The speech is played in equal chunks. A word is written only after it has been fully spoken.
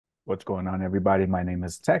What's going on, everybody? My name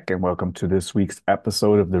is Tech, and welcome to this week's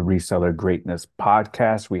episode of the Reseller Greatness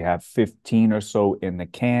Podcast. We have 15 or so in the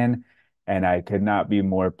can, and I could not be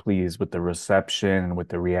more pleased with the reception and with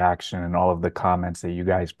the reaction and all of the comments that you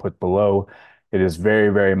guys put below. It is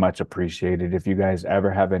very, very much appreciated. If you guys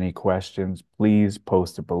ever have any questions, please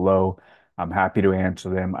post it below. I'm happy to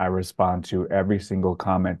answer them. I respond to every single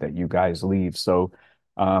comment that you guys leave.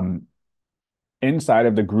 Um, Inside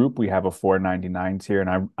of the group, we have a 4.99 tier,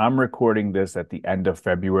 and I'm recording this at the end of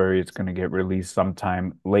February. It's going to get released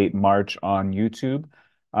sometime late March on YouTube.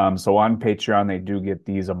 So on Patreon, they do get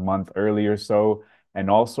these a month early or so. And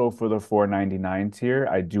also for the 4.99 tier,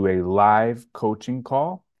 I do a live coaching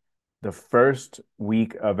call the first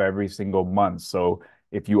week of every single month. So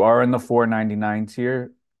if you are in the 4.99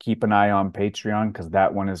 tier, keep an eye on Patreon because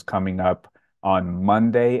that one is coming up on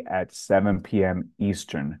Monday at 7 p.m.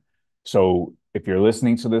 Eastern. So if you're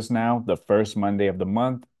listening to this now, the first Monday of the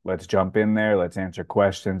month, let's jump in there. Let's answer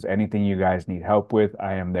questions. Anything you guys need help with,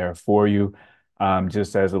 I am there for you.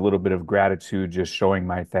 Just as a little bit of gratitude, just showing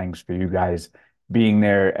my thanks for you guys being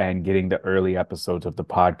there and getting the early episodes of the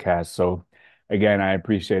podcast. So again, I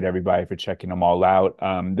appreciate everybody for checking them all out.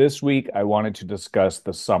 This week, I wanted to discuss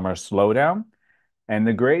the summer slowdown. And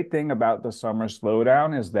the great thing about the summer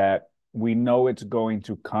slowdown is that we know it's going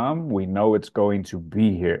to come. We know it's going to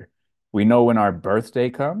be here. We know when our birthday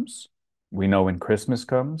comes. We know when Christmas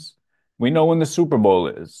comes. We know when the Super Bowl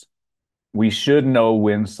is. We should know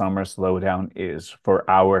when summer slowdown is for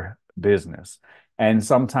our business. And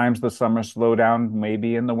sometimes the summer slowdown may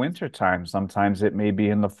be in the winter time. Sometimes it may be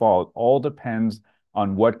in the fall. It all depends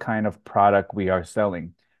on what kind of product we are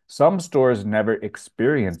selling. Some stores never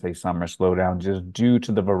experience a summer slowdown just due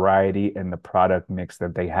to the variety and the product mix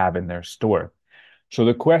that they have in their store. So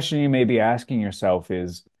the question you may be asking yourself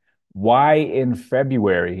is, why in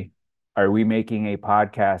February are we making a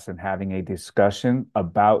podcast and having a discussion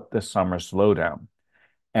about the summer slowdown?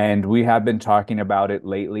 And we have been talking about it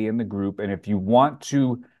lately in the group. And if you want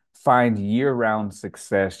to find year-round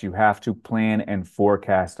success, you have to plan and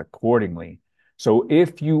forecast accordingly. So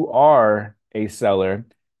if you are a seller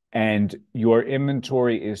and your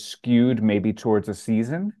inventory is skewed maybe towards a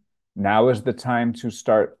season, now is the time to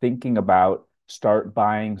start thinking about, start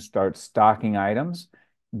buying, start stocking items,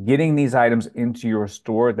 getting these items into your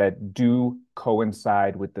store that do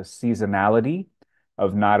coincide with the seasonality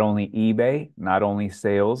of not only eBay, not only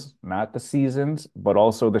sales, not the seasons, but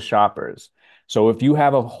also the shoppers. So if you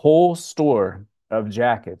have a whole store of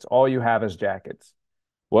jackets, all you have is jackets.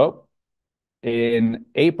 Well, in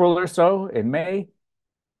April or so, in May,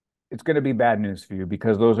 it's going to be bad news for you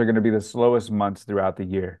because those are going to be the slowest months throughout the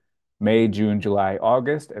year. May, June, July,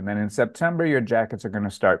 August, and then in September, your jackets are going to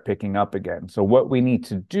start picking up again. So what we need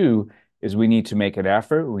to do is we need to make an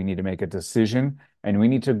effort, we need to make a decision, and we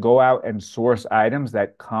need to go out and source items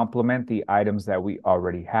that complement the items that we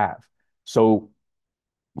already have. So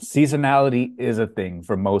seasonality is a thing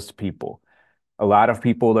for most people. A lot of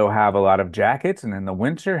people, they'll have a lot of jackets, and in the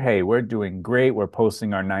winter, hey, we're doing great. We're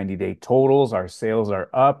posting our 90-day totals. Our sales are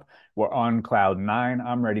up. We're on cloud nine.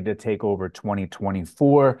 I'm ready to take over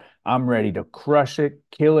 2024. I'm ready to crush it,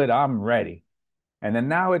 kill it. I'm ready. And then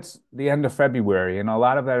now it's the end of February, and a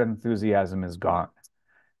lot of that enthusiasm is gone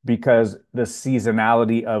because the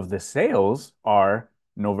seasonality of the sales are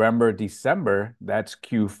November, December, that's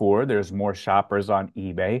Q4. There's more shoppers on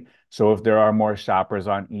eBay. So if there are more shoppers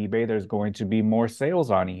on eBay, there's going to be more sales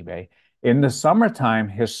on eBay. In the summertime,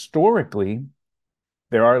 historically,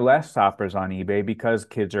 there are less shoppers on eBay because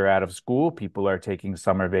kids are out of school, people are taking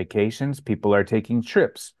summer vacations, people are taking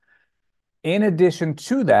trips. In addition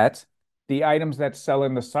to that, the items that sell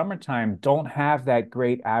in the summertime don't have that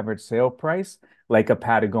great average sale price like a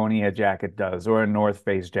Patagonia jacket does, or a North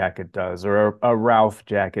Face jacket does, or a Ralph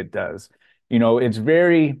jacket does. You know, it's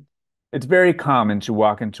very common to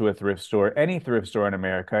walk into a thrift store, any thrift store in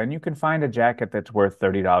America, and you can find a jacket that's worth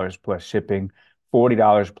 $30 plus shipping,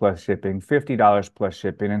 $40 plus shipping, $50 plus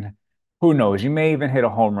shipping, and who knows, you may even hit a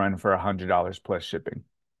home run for $100 plus shipping.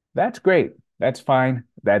 That's great. That's fine.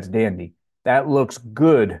 That's dandy. That looks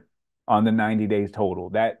good on the 90 days total.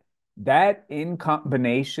 That in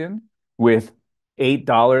combination with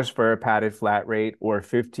 $8 for a padded flat rate or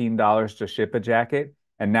 $15 to ship a jacket,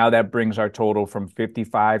 and now that brings our total from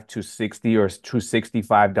 55 to 60 or to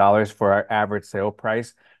 $65 for our average sale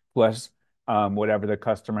price, plus whatever the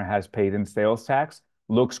customer has paid in sales tax,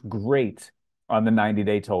 looks great on the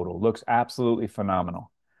 90-day total. Looks absolutely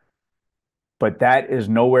phenomenal. But that is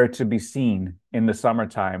nowhere to be seen in the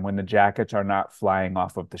summertime when the jackets are not flying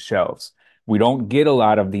off of the shelves. We don't get a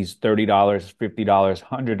lot of these $30, $50,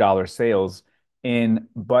 $100 sales in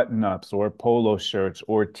button-ups or polo shirts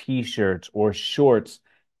or t-shirts or shorts,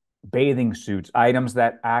 bathing suits, items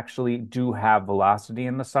that actually do have velocity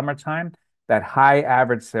in the summertime, that high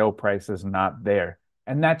average sale price is not there.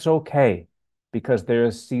 And that's okay because there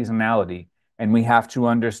is seasonality. And we have to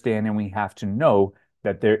understand and we have to know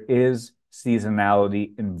that there is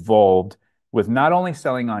seasonality involved with not only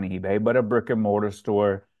selling on eBay, but a brick and mortar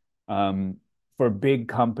store. Um, for big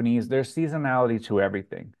companies, there's seasonality to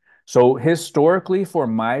everything. So historically, for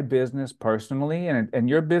my business personally, and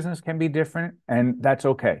your business can be different, and that's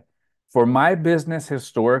okay. For my business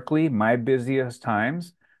historically, my busiest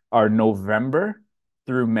times are November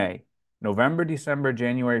through May. November, December,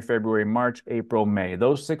 January, February, March, April, May.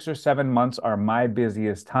 Those 6 or 7 months are my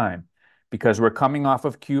busiest time because we're coming off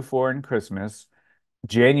of Q4 and Christmas.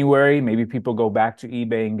 January, maybe people go back to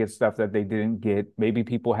eBay and get stuff that they didn't get. Maybe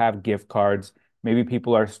people have gift cards. Maybe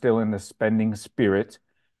people are still in the spending spirit.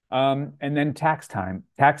 And then tax time.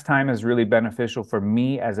 Tax time is really beneficial for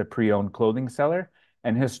me as a pre-owned clothing seller.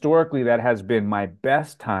 And historically, that has been my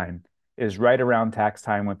best time is right around tax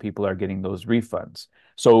time when people are getting those refunds.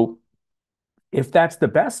 So if that's the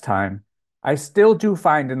best time, I still do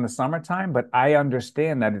find in the summertime, but I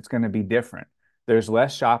understand that it's going to be different. There's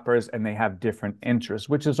less shoppers and they have different interests,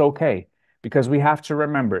 which is okay because we have to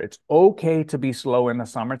remember it's okay to be slow in the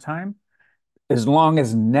summertime as long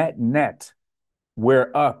as net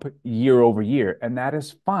we're up year over year, and that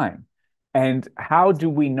is fine. And how do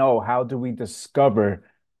we know? How do we discover?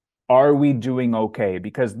 Are we doing okay?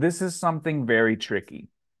 Because this is something very tricky.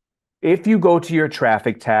 If you go to your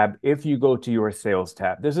traffic tab, if you go to your sales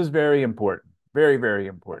tab, this is very important, very, very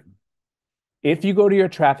important. If you go to your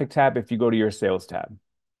traffic tab, if you go to your sales tab,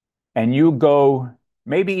 and you go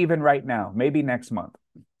maybe even right now, maybe next month,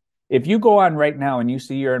 if you go on right now and you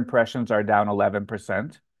see your impressions are down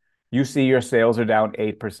 11%, you see your sales are down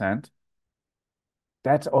 8%,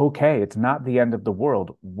 that's okay. It's not the end of the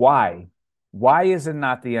world. Why? Why is it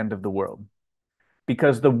not the end of the world?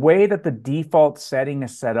 Because the way that the default setting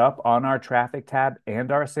is set up on our traffic tab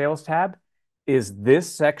and our sales tab is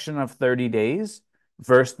this section of 30 days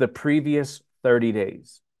versus the previous 30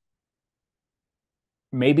 days.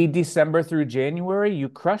 Maybe December through January, you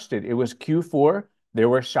crushed it. It was Q4. There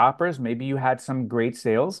were shoppers. Maybe you had some great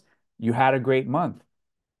sales. You had a great month.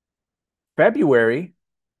 February,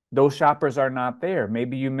 those shoppers are not there.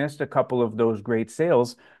 Maybe you missed a couple of those great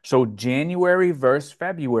sales. So January versus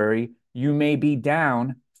February, you may be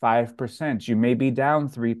down 5%. You may be down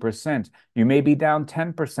 3%. You may be down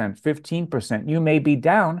 10%, 15%. You may be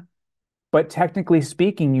down, but technically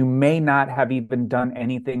speaking, you may not have even done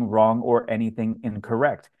anything wrong or anything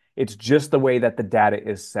incorrect. It's just the way that the data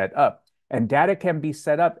is set up. And data can be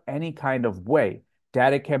set up any kind of way.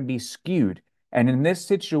 Data can be skewed. And in this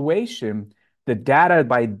situation, the data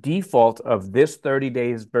by default of this 30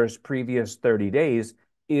 days versus previous 30 days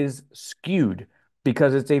is skewed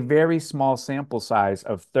because it's a very small sample size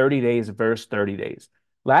of 30 days versus 30 days.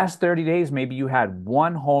 Last 30 days, maybe you had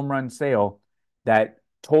one home run sale that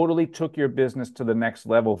totally took your business to the next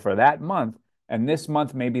level for that month. And this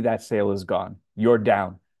month, maybe that sale is gone. You're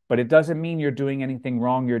down. But it doesn't mean you're doing anything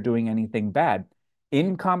wrong, you're doing anything bad.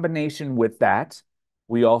 In combination with that,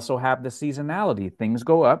 we also have the seasonality. Things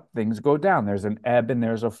go up, things go down. There's an ebb and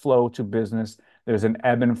there's a flow to business. There's an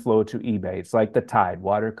ebb and flow to eBay. It's like the tide.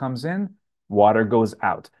 Water comes in, water goes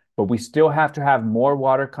out. But we still have to have more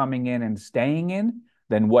water coming in and staying in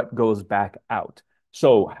than what goes back out.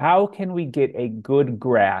 So how can we get a good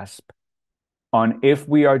grasp on if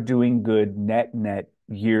we are doing good net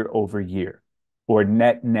year over year or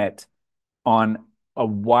net on a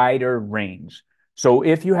wider range? So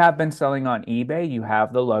if you have been selling on eBay, you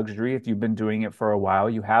have the luxury, if you've been doing it for a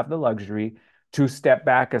while, you have the luxury to step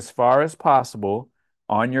back as far as possible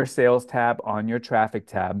on your sales tab, on your traffic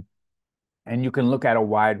tab, and you can look at a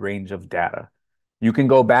wide range of data. You can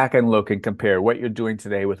go back and look and compare what you're doing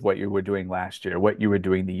today with what you were doing last year, what you were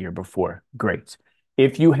doing the year before. Great.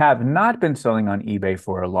 If you have not been selling on eBay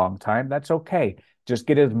for a long time, that's okay. Just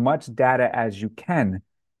get as much data as you can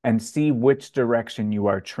and see which direction you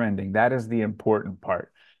are trending. That is the important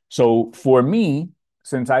part. So for me,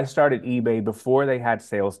 since I started eBay before they had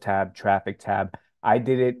sales tab, traffic tab, I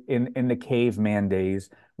did it in the caveman days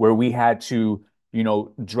where we had to,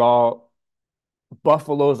 draw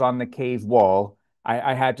buffaloes on the cave wall.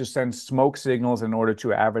 I had to send smoke signals in order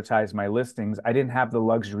to advertise my listings. I didn't have the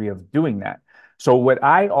luxury of doing that. So what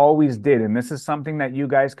I always did, and this is something that you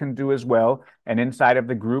guys can do as well, and inside of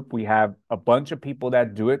the group, we have a bunch of people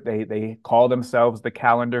that do it. They call themselves the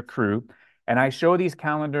calendar crew. And I show these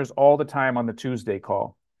calendars all the time on the Tuesday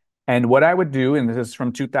call. And what I would do, and this is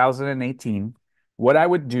from 2018, what I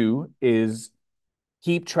would do is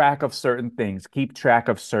keep track of certain things, keep track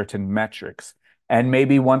of certain metrics. And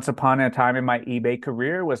maybe once upon a time in my eBay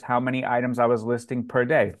career was how many items I was listing per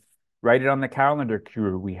day. Write it on the calendar,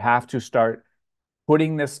 crew. We have to start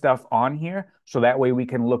putting this stuff on here so that way we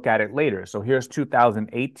can look at it later. So here's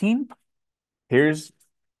 2018. Here's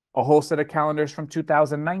a whole set of calendars from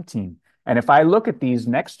 2019. And if I look at these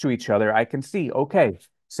next to each other, I can see, okay,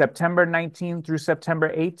 September 19 through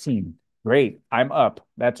September 18. Great, I'm up.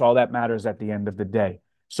 That's all that matters at the end of the day.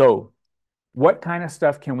 So what kind of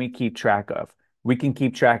stuff can we keep track of? We can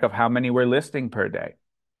keep track of how many we're listing per day,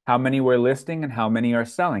 how many we're listing and how many are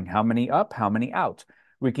selling, how many up, how many out.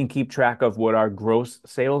 We can keep track of what our gross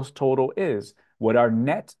sales total is, what our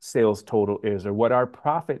net sales total is, or what our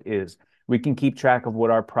profit is. We can keep track of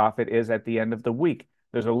what our profit is at the end of the week.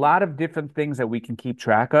 There's a lot of different things that we can keep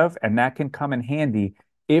track of, and that can come in handy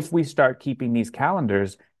if we start keeping these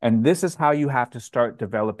calendars. And this is how you have to start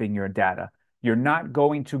developing your data. You're not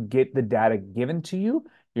going to get the data given to you.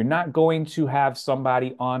 You're not going to have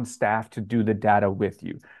somebody on staff to do the data with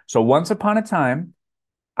you. So once upon a time,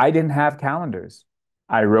 I didn't have calendars.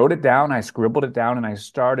 I wrote it down, I scribbled it down, and I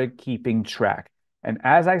started keeping track. And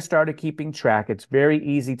as I started keeping track, it's very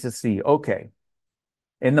easy to see, okay,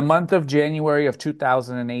 in the month of January of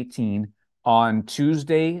 2018, on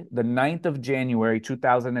Tuesday, the 9th of January,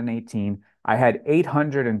 2018, I had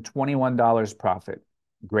 $821 profit.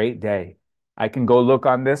 Great day. I can go look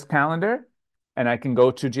on this calendar and I can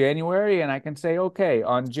go to January and I can say, okay,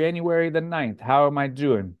 on January the 9th, how am I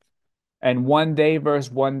doing? And one day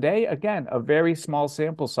versus one day, again, a very small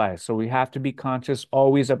sample size. So we have to be conscious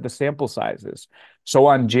always of the sample sizes. So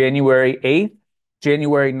on January 8th,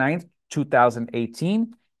 January 9th,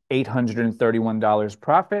 2018, $831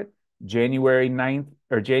 profit. January 9th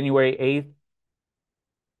or January 8th,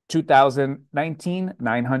 2019,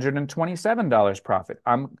 $927 profit.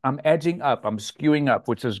 I'm edging up, I'm skewing up,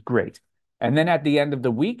 which is great. And then at the end of the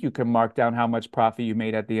week, you can mark down how much profit you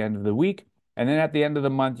made at the end of the week. And then at the end of the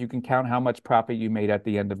month, you can count how much profit you made at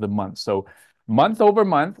the end of the month. So month over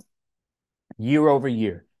month, year over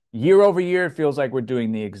year. Year over year, it feels like we're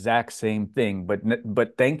doing the exact same thing.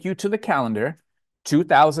 But thank you to the calendar.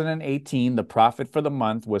 2018, the profit for the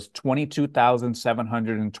month was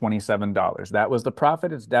 $22,727. That was the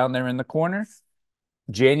profit. It's down there in the corner.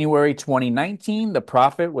 January 2019, the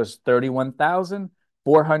profit was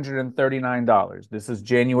 $31,439. This is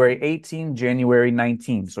January 18, January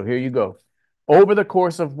 19. So here you go. Over the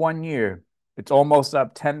course of 1 year, it's almost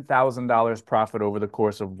up $10,000 profit over the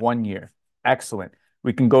course of 1 year. Excellent.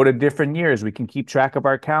 We can go to different years. We can keep track of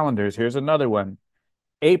our calendars. Here's another one.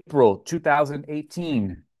 April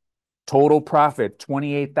 2018, total profit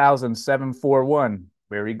 28,741.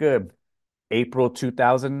 Very good. April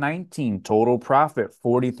 2019, total profit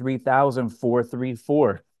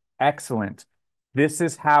 43,434. Excellent. This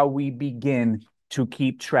is how we begin to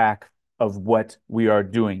keep track of what we are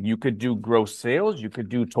doing. You could do gross sales, you could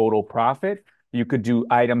do total profit, you could do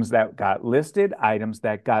items that got listed, items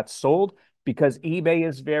that got sold, because eBay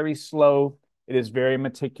is very slow, it is very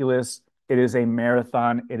meticulous, it is a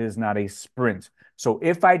marathon, it is not a sprint. So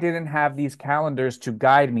if I didn't have these calendars to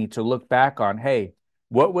guide me to look back on, hey,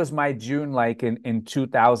 what was my June like in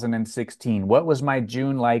 2016? What was my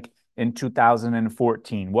June like in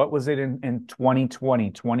 2014? What was it in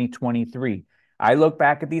 2020, 2023? I look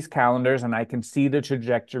back at these calendars and I can see the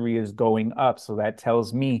trajectory is going up. So that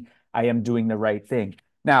tells me I am doing the right thing.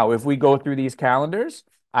 Now, if we go through these calendars,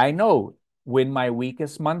 I know when my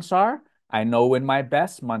weakest months are. I know when my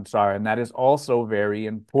best months are, and that is also very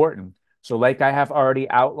important. So like I have already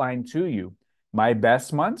outlined to you, my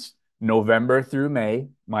best months, November through May.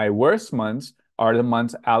 My worst months are the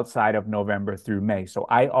months outside of November through May. So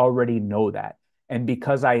I already know that. And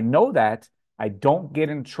because I know that, I don't get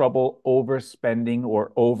in trouble overspending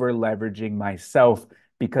or over leveraging myself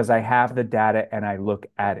because I have the data and I look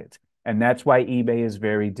at it. And that's why eBay is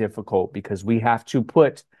very difficult, because we have to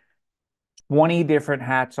put 20 different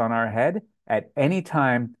hats on our head at any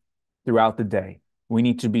time throughout the day. We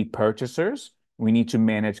need to be purchasers. We need to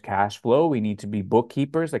manage cash flow. We need to be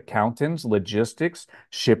bookkeepers, accountants, logistics,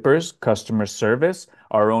 shippers, customer service,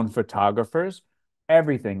 our own photographers,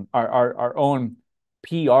 everything, our own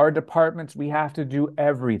PR departments. We have to do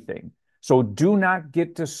everything. So do not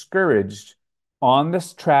get discouraged on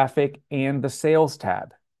this traffic and the sales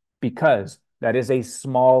tab, because that is a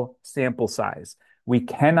small sample size. We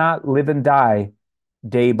cannot live and die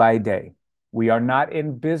day by day. We are not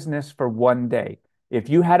in business for one day. If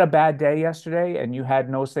you had a bad day yesterday and you had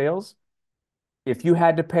no sales, if you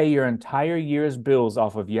had to pay your entire year's bills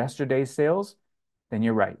off of yesterday's sales, then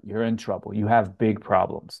you're right. You're in trouble. You have big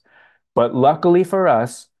problems. But luckily for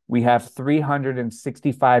us, We have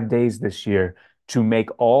 365 days this year to make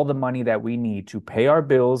all the money that we need to pay our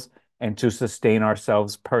bills and to sustain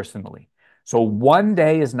ourselves personally. So one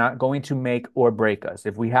day is not going to make or break us.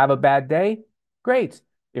 If we have a bad day, great.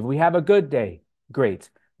 If we have a good day, great.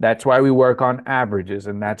 That's why we work on averages,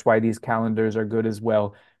 and that's why these calendars are good as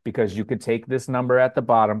well, because you could take this number at the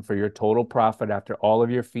bottom for your total profit after all of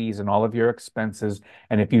your fees and all of your expenses.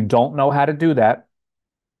 And if you don't know how to do that,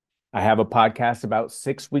 I have a podcast about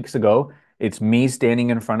 6 weeks ago. It's me standing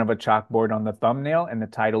in front of a chalkboard on the thumbnail, and the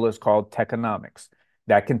title is called Techonomics.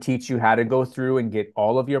 That can teach you how to go through and get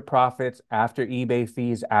all of your profits after eBay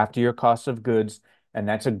fees, after your cost of goods, and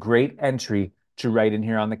that's a great entry to write in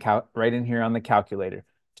here on the calculator.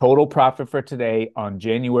 Total profit for today on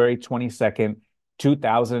January 22nd,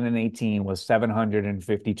 2018 was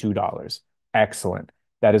 $752. Excellent.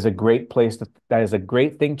 That is a great that is a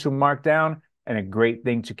great thing to mark down and a great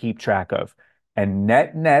thing to keep track of. And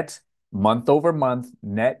net, month over month,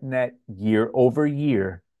 net, year over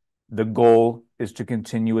year, the goal is to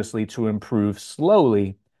continuously to improve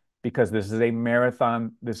slowly, because this is a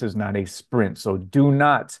marathon. This is not a sprint. So do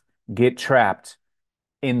not get trapped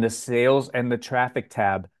in the sales and the traffic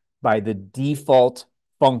tab by the default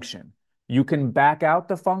function. You can back out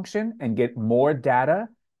the function and get more data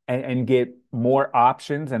and get more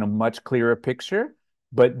options and a much clearer picture,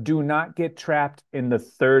 but do not get trapped in the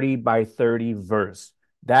 30 by 30 verse.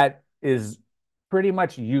 That is pretty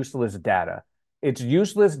much useless data. It's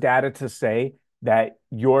useless data to say that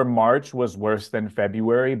your March was worse than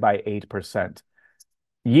February by 8%.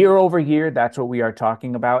 Year over year, that's what we are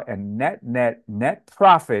talking about. And net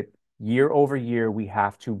profit year over year, we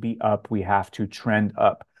have to be up. We have to trend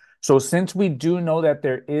up. So since we do know that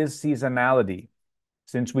there is seasonality,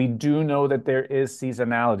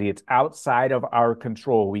 it's outside of our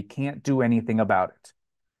control. We can't do anything about it.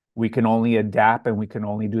 We can only adapt, and we can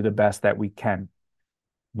only do the best that we can.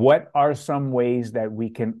 What are some ways that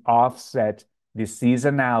we can offset the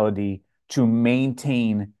seasonality to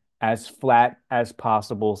maintain as flat as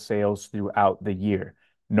possible sales throughout the year?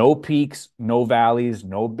 No peaks, no valleys,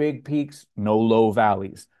 no big peaks, no low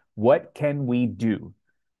valleys. What can we do?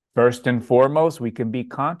 First and foremost, we can be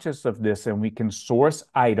conscious of this, and we can source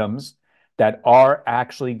items that are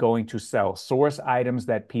actually going to sell, source items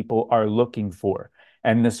that people are looking for.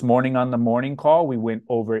 And this morning on the morning call, we went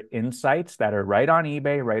over insights that are right on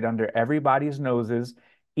eBay, right under everybody's noses.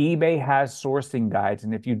 eBay has sourcing guides.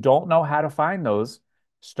 And if you don't know how to find those,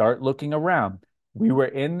 start looking around. We were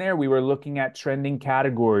in there, we were looking at trending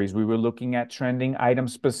categories, we were looking at trending item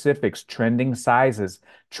specifics, trending sizes,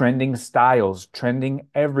 trending styles, trending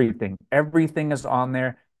everything. Everything is on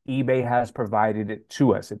there. eBay has provided it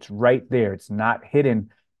to us. It's right there. It's not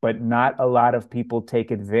hidden, but not a lot of people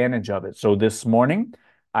take advantage of it. So this morning,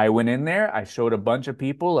 I went in there, I showed a bunch of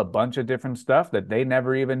people a bunch of different stuff that they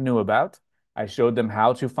never even knew about. I showed them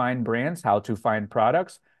how to find brands, how to find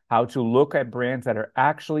products, how to look at brands that are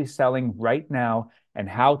actually selling right now, and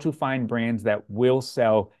how to find brands that will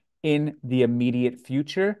sell in the immediate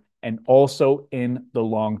future and also in the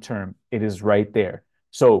long term. It is right there.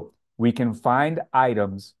 So we can find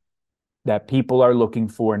items that people are looking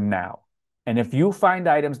for now. And if you find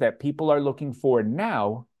items that people are looking for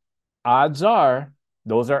now, odds are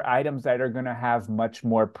those are items that are going to have much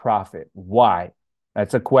more profit. Why?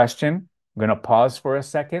 That's a question. I'm going to pause for a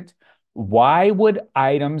second. Why would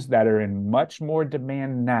items that are in much more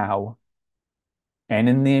demand now and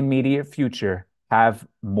in the immediate future have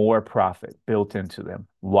more profit built into them?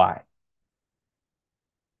 Why?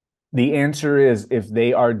 The answer is, if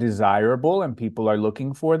they are desirable and people are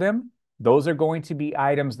looking for them, those are going to be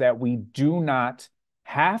items that we do not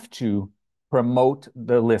have to promote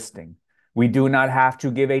the listing. We do not have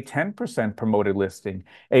to give a 10% promoted listing,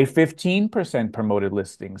 a 15% promoted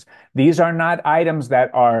listings. These are not items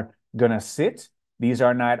that are going to sit. These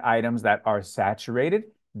are not items that are saturated.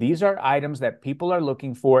 These are items that people are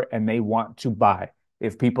looking for and they want to buy.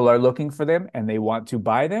 If people are looking for them and they want to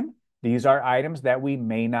buy them, these are items that we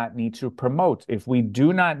may not need to promote. If we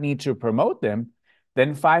do not need to promote them,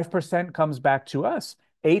 then 5% comes back to us.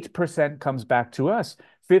 8% comes back to us.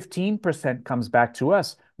 15% comes back to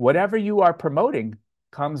us. Whatever you are promoting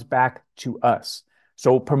comes back to us.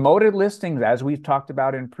 So promoted listings, as we've talked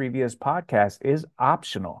about in previous podcasts, is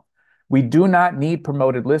optional. We do not need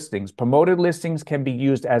promoted listings. Promoted listings can be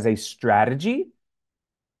used as a strategy.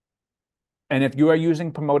 And if you are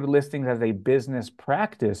using promoted listings as a business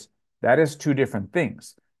practice, that is two different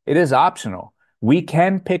things. It is optional. We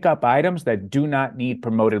can pick up items that do not need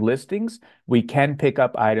promoted listings. We can pick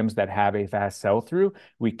up items that have a fast sell-through.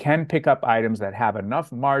 We can pick up items that have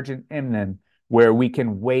enough margin in them where we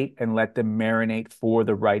can wait and let them marinate for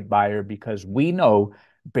the right buyer because we know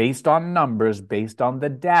based on numbers, based on the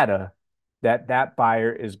data, that that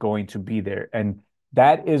buyer is going to be there. And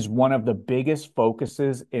that is one of the biggest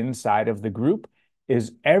focuses inside of the group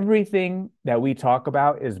is everything that we talk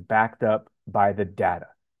about is backed up by the data.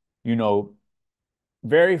 You know,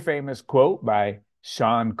 very famous quote by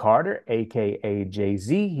Sean Carter, aka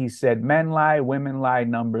Jay-Z. He said, "Men lie, women lie,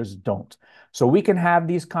 numbers don't." So we can have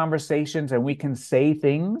these conversations and we can say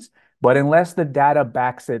things, but unless the data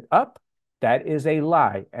backs it up, that is a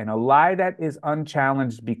lie. And a lie that is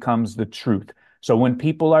unchallenged becomes the truth. So when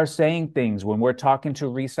people are saying things, when we're talking to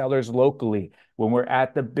resellers locally, when we're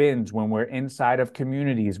at the bins, when we're inside of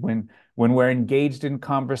communities, when we're engaged in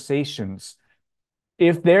conversations,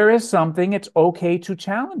 if there is something, it's okay to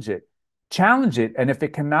challenge it. Challenge it. And if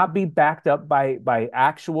it cannot be backed up by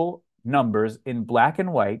actual numbers in black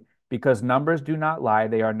and white, because numbers do not lie,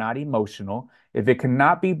 they are not emotional. If it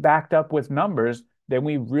cannot be backed up with numbers, then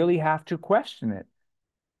we really have to question it.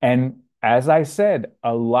 And as I said,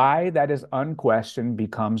 a lie that is unquestioned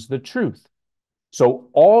becomes the truth. So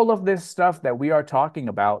all of this stuff that we are talking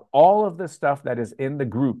about, all of the stuff that is in the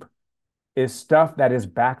group is stuff that is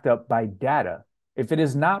backed up by data. If it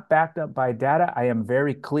is not backed up by data, I am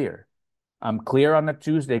very clear. I'm clear on the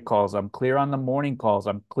Tuesday calls. I'm clear on the morning calls.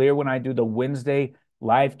 I'm clear when I do the Wednesday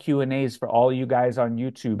live Q&As for all you guys on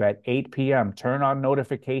YouTube at 8 p.m. Turn on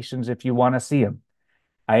notifications if you want to see them.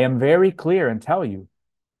 I am very clear and tell you,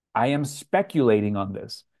 I am speculating on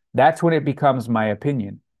this. That's when it becomes my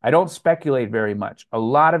opinion. I don't speculate very much. A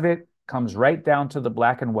lot of it comes right down to the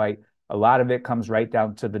black and white. A lot of it comes right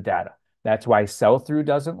down to the data. That's why sell-through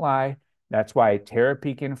doesn't lie. That's why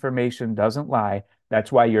Terapeak information doesn't lie.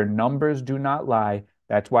 That's why your numbers do not lie.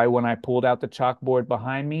 That's why when I pulled out the chalkboard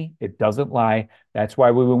behind me, it doesn't lie. That's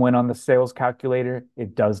why when we went on the sales calculator,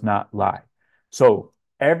 it does not lie. So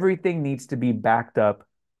everything needs to be backed up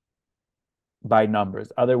by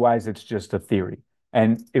numbers. Otherwise, it's just a theory.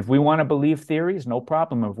 And if we want to believe theories, no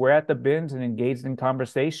problem. If we're at the bins and engaged in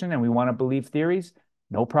conversation and we want to believe theories,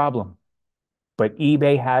 no problem. But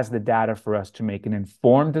eBay has the data for us to make an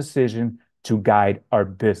informed decision to guide our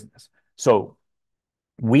business. So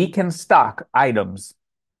we can stock items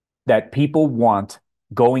that people want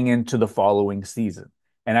going into the following season.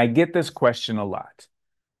 And I get this question a lot.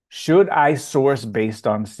 Should I source based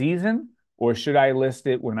on season or should I list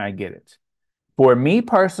it when I get it? For me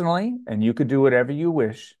personally, and you could do whatever you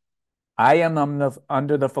wish, I am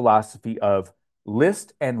under the philosophy of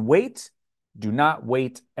list and wait, do not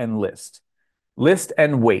wait and list. List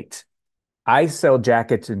and wait. I sell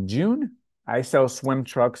jackets in June. I sell swim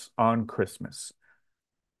trunks on Christmas.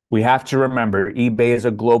 We have to remember eBay is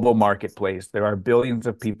a global marketplace. There are billions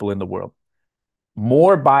of people in the world.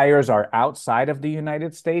 More buyers are outside of the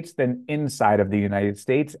United States than inside of the United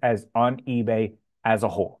States as on eBay as a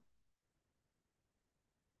whole.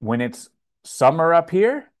 When it's summer up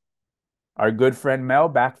here, our good friend Mel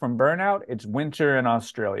back from burnout, it's winter in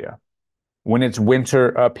Australia. When it's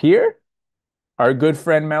winter up here, our good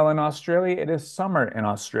friend Mel in Australia, it is summer in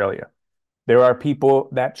Australia. There are people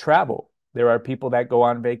that travel. There are people that go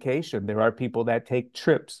on vacation. There are people that take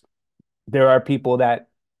trips. There are people that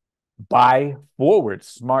buy forward,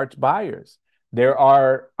 smart buyers. There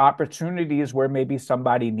are opportunities where maybe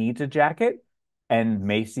somebody needs a jacket and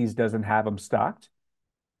Macy's doesn't have them stocked.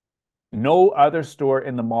 No other store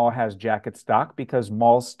in the mall has jacket stock because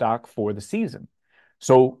malls stock for the season.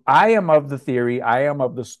 So I am of the theory, I am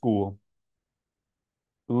of the school,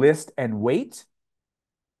 list and wait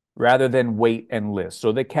rather than wait and list.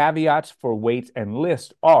 So the caveats for wait and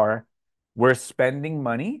list are we're spending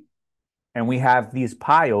money and we have these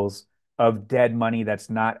piles of dead money that's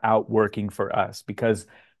not out working for us because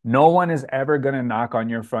no one is ever going to knock on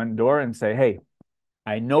your front door and say, hey,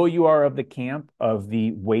 I know you are of the camp of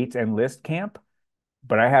the wait and list camp,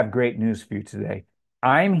 but I have great news for you today.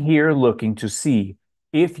 I'm here looking to see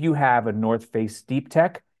if you have a North Face Steep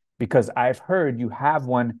Tech because I've heard you have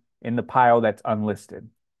one in the pile that's unlisted.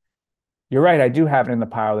 You're right, I do have it in the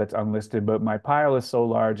pile that's unlisted, but my pile is so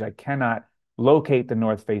large I cannot locate the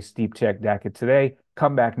North Face Steep Tech jacket today.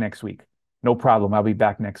 Come back next week. No problem. I'll be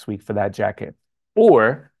back next week for that jacket.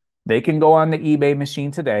 Or they can go on the eBay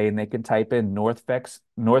machine today and they can type in North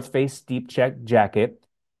Face Steep Tech jacket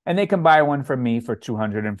and they can buy one from me for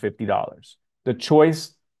 $250. The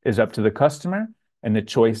choice is up to the customer and the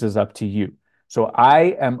choice is up to you. So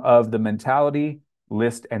I am of the mentality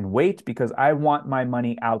list and wait because I want my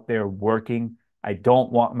money out there working. I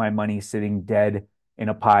don't want my money sitting dead in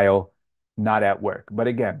a pile, not at work. But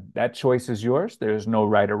again, that choice is yours. There's no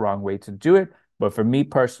right or wrong way to do it. But for me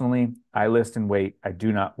personally, I list and wait. I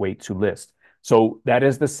do not wait to list. So that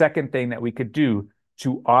is the second thing that we could do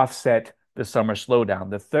to offset the summer slowdown.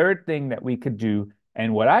 The third thing that we could do,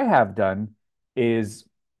 and what I have done, is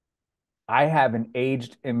I have an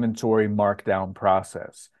aged inventory markdown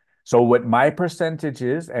process. So what my percentage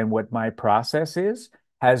is and what my process is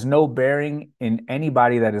has no bearing in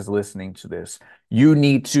anybody that is listening to this. You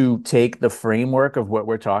need to take the framework of what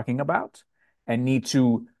we're talking about and need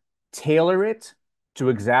to tailor it to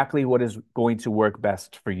exactly what is going to work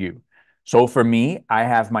best for you. So for me, I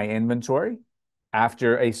have my inventory.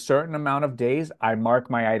 After a certain amount of days, I mark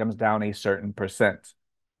my items down a certain percent.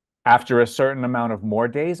 After a certain amount of more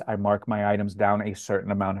days, I mark my items down a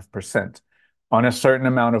certain amount of percent. On a certain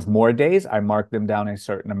amount of more days, I mark them down a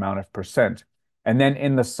certain amount of percent. And then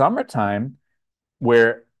in the summertime,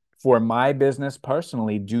 where for my business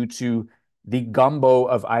personally, due to the gumbo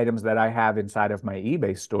of items that I have inside of my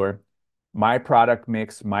eBay store, my product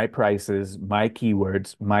mix, my prices, my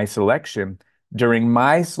keywords, my selection, during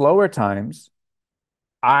my slower times,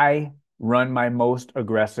 I run my most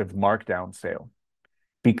aggressive markdown sale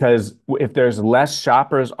because if there's less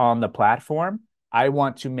shoppers on the platform, I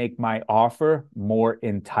want to make my offer more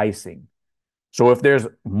enticing. So if there's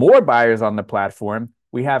more buyers on the platform,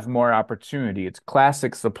 we have more opportunity. It's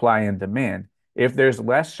classic supply and demand. If there's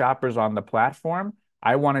less shoppers on the platform,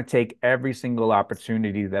 I want to take every single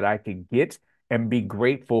opportunity that I can get and be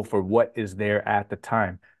grateful for what is there at the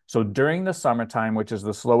time. So during the summertime, which is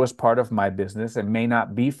the slowest part of my business and may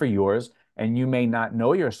not be for yours, and you may not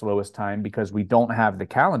know your slowest time because we don't have the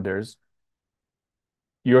calendars,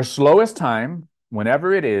 your slowest time,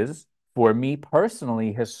 whenever it is, for me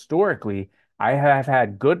personally, historically, I have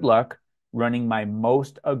had good luck running my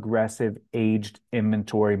most aggressive aged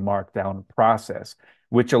inventory markdown process,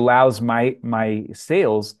 which allows my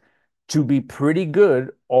sales to be pretty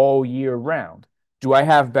good all year round. Do I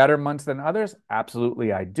have better months than others?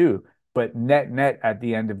 Absolutely, I do. But net at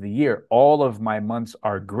the end of the year, all of my months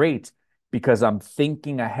are great because I'm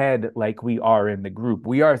thinking ahead like we are in the group.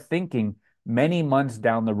 We are thinking many months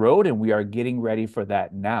down the road, and we are getting ready for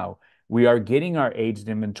that now. We are getting our aged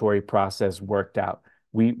inventory process worked out.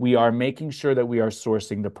 We are making sure that we are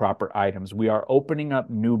sourcing the proper items. We are opening up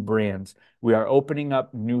new brands. We are opening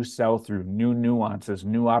up new sell-through, new nuances,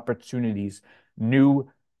 new opportunities, new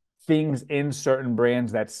things in certain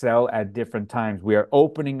brands that sell at different times. We are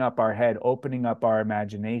opening up our head, opening up our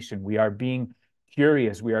imagination. We are being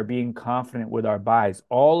curious. We are being confident with our buys.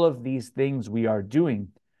 All of these things we are doing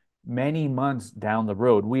many months down the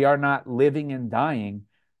road. We are not living and dying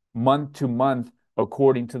month to month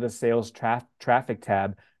according to the sales traffic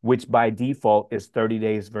tab, which by default is 30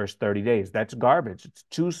 days versus 30 days. That's garbage. It's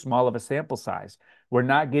too small of a sample size. We're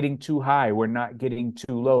not getting too high. We're not getting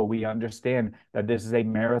too low. We understand that this is a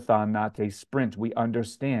marathon, not a sprint. We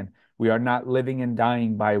understand we are not living and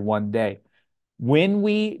dying by one day. When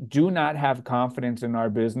we do not have confidence in our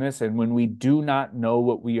business and when we do not know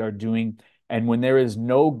what we are doing, and when there is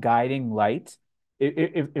no guiding light,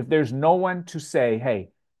 if there's no one to say, hey,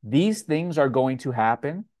 these things are going to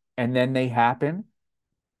happen, and then they happen,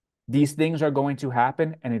 these things are going to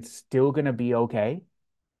happen, and it's still going to be okay,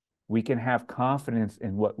 we can have confidence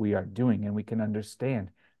in what we are doing, and we can understand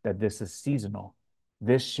that this is seasonal.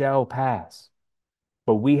 This shall pass,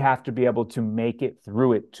 but we have to be able to make it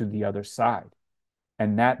through it to the other side.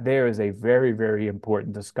 And that there is a very, very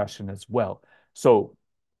important discussion as well. So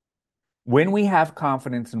when we have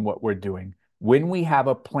confidence in what we're doing, when we have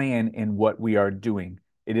a plan in what we are doing,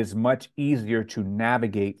 it is much easier to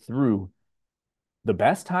navigate through the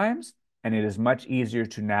best times, and it is much easier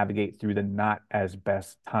to navigate through the not as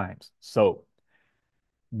best times. So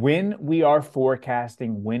when we are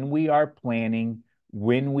forecasting, when we are planning,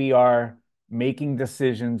 when we are making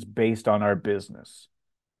decisions based on our business,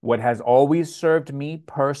 what has always served me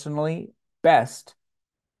personally best,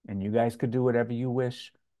 and you guys could do whatever you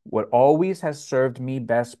wish, what always has served me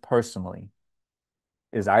best personally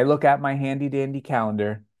is I look at my handy dandy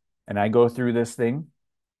calendar and I go through this thing.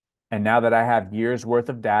 And now that I have years worth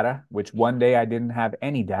of data, which one day I didn't have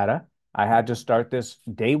any data, I had to start this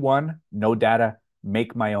day one, no data,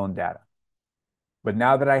 make my own data. But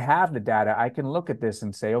now that I have the data, I can look at this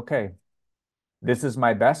and say, okay, this is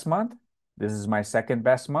my best month. This is my second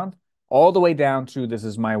best month, all the way down to this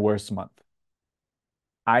is my worst month.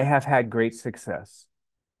 I have had great success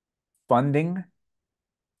funding,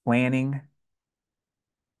 planning,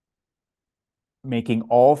 making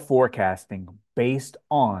all forecasting based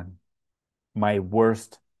on my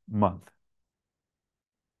worst month.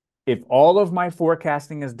 If all of my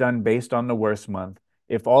forecasting is done based on the worst month,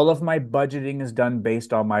 if all of my budgeting is done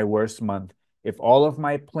based on my worst month, if all of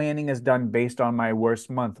my planning is done based on my worst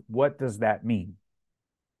month, what does that mean?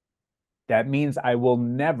 That means I will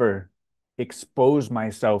never expose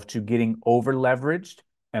myself to getting over leveraged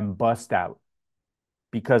and bust out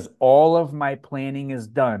because all of my planning is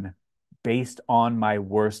done based on my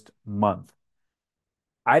worst month.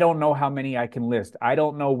 I don't know how many I can list. I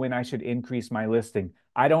don't know when I should increase my listing.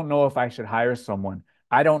 I don't know if I should hire someone.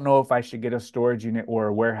 I don't know if I should get a storage unit or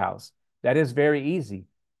a warehouse. That is very easy.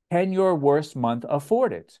 Can your worst month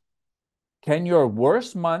afford it? Can your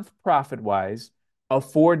worst month profit wise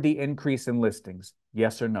afford the increase in listings?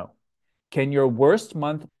 Yes or no? Can your worst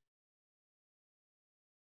month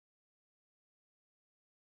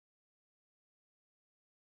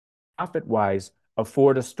profit wise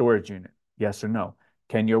afford a storage unit? Yes or no?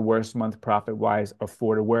 Can your worst month profit wise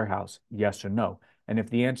afford a warehouse? Yes or no? And if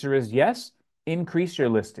the answer is yes, increase your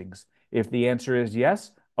listings. If the answer is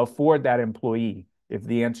yes, afford that employee. If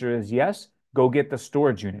the answer is yes, go get the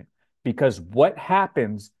storage unit. Because what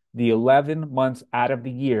happens the 11 months out of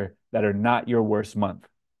the year that are not your worst month?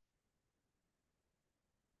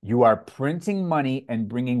 You are printing money and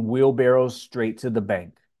bringing wheelbarrows straight to the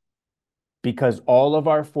bank because all of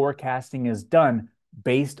our forecasting is done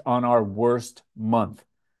based on our worst month.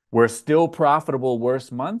 We're still profitable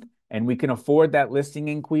worst month, and we can afford that listing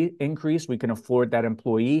increase. We can afford that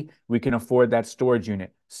employee. We can afford that storage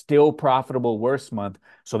unit. Still profitable worst month.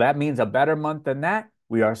 So that means a better month than that,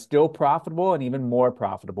 we are still profitable and even more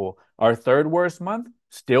profitable. Our third worst month,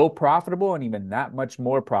 still profitable and even that much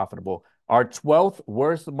more profitable. Our 12th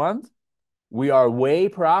worst month, we are way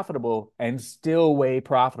profitable and still way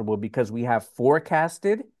profitable because we have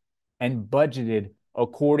forecasted and budgeted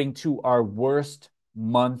according to our worst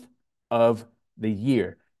month of the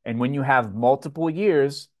year. And when you have multiple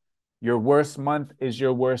years, your worst month is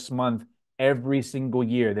your worst month every single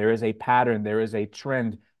year. There is a pattern, there is a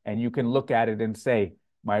trend, and you can look at it and say,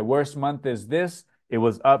 my worst month is this. It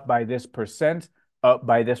was up by this percent, up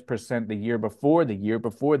by this percent the year before, the year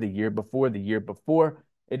before, the year before, the year before.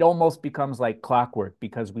 It almost becomes like clockwork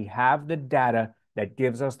because we have the data that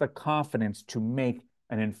gives us the confidence to make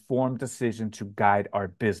an informed decision to guide our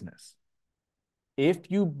business.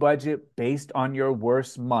 If you budget based on your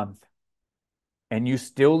worst month and you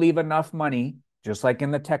still leave enough money, just like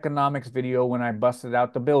in the Techonomics video when I busted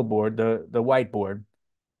out the billboard, the whiteboard,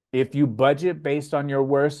 if you budget based on your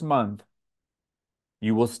worst month,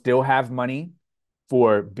 you will still have money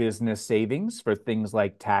for business savings, for things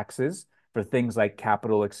like taxes, for things like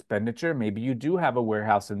capital expenditure. Maybe you do have a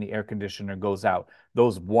warehouse and the air conditioner goes out.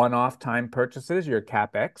 Those one-off time purchases, your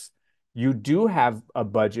CapEx, you do have a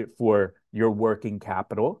budget for your working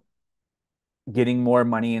capital, getting more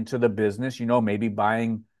money into the business, maybe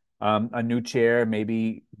buying a new chair,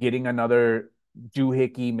 maybe getting another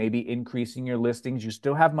doohickey, maybe increasing your listings. You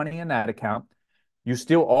still have money in that account. You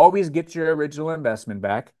still always get your original investment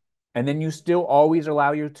back, and then you still always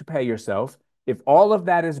allow you to pay yourself. If all of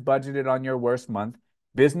that is budgeted on your worst month,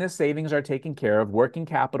 business savings are taken care of, working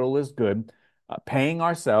capital is good, paying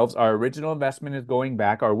ourselves, our original investment is going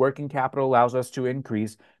back, our working capital allows us to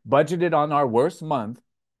increase, budgeted on our worst month.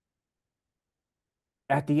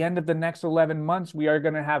 At the end of the next 11 months, we are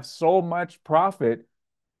going to have so much profit.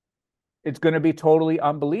 It's going to be totally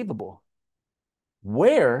unbelievable.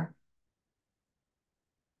 Where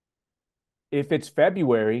if it's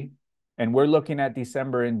February and we're looking at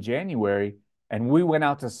December and January, and we went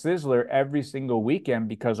out to Sizzler every single weekend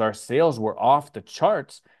because our sales were off the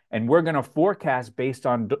charts, and we're going to forecast based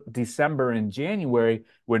on December and January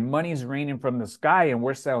when money's raining from the sky and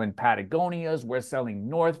we're selling Patagonias, we're selling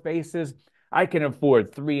North Faces. I can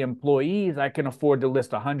afford 3 employees. I can afford to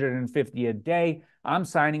list 150 a day. I'm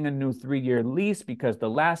signing a new 3-year lease because the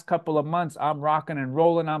last couple of months I'm rocking and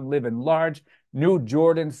rolling. I'm living large. New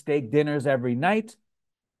Jordan steak dinners every night.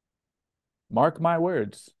 Mark my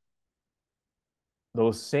words.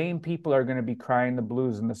 Those same people are going to be crying the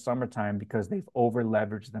blues in the summertime because they've over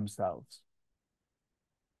leveraged themselves.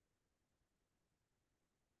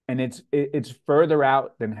 And it's further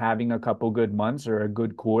out than having a couple good months or a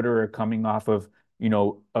good quarter or coming off of,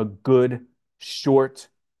 a good short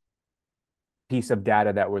piece of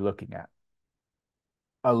data that we're looking at.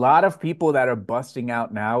 A lot of people that are busting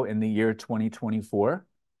out now in the year 2024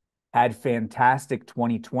 had fantastic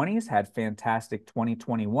 2020s, had fantastic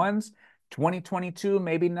 2021s. 2022,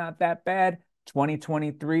 maybe not that bad.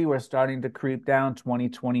 2023, we're starting to creep down.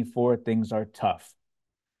 2024, things are tough.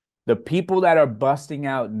 The people that are busting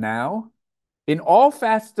out now in all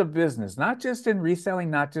facets of business, not just in reselling,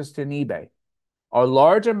 not just in eBay, a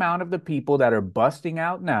large amount of the people that are busting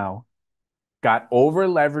out now got over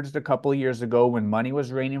leveraged a couple of years ago when money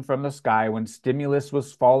was raining from the sky, when stimulus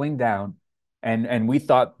was falling down, and we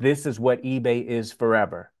thought this is what eBay is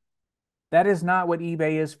forever. That is not what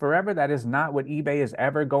eBay is forever. That is not what eBay is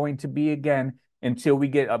ever going to be again until we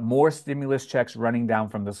get more stimulus checks running down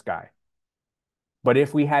from the sky. But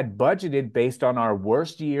if we had budgeted based on our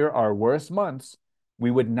worst year, our worst months, we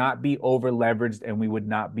would not be over leveraged and we would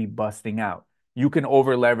not be busting out. You can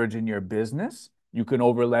over leverage in your business, you can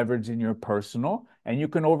over leverage in your personal, and you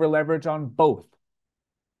can over leverage on both.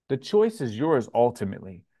 The choice is yours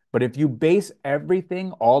ultimately. But if you base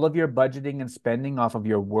everything, all of your budgeting and spending off of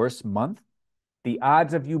your worst month, the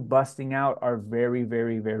odds of you busting out are very,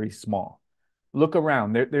 very, very small. Look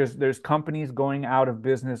around. There's companies going out of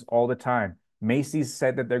business all the time. Macy's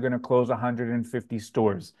said that they're going to close 150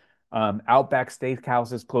 stores. Outback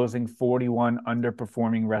Steakhouse is closing 41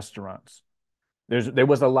 underperforming restaurants. There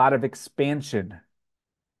was a lot of expansion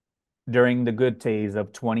during the good days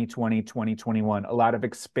of 2020, 2021, a lot of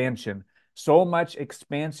expansion. So much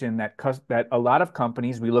expansion that a lot of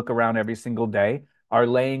companies, we look around every single day, are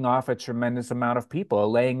laying off a tremendous amount of people, are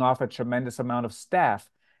laying off a tremendous amount of staff.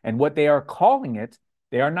 And what they are calling it,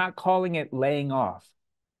 they are not calling it laying off.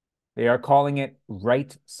 They are calling it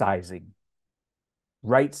right sizing.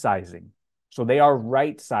 Right sizing. So they are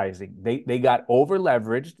right sizing. They got over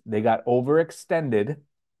leveraged, they got overextended.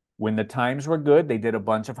 When the times were good, they did a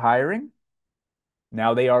bunch of hiring.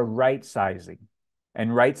 Now they are right sizing.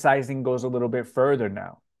 And right sizing goes a little bit further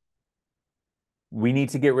now. We need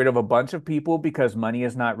to get rid of a bunch of people because money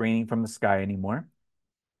is not raining from the sky anymore.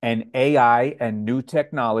 And AI and new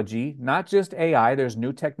technology, not just AI, there's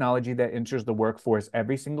new technology that enters the workforce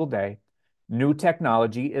every single day. New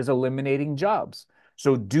technology is eliminating jobs.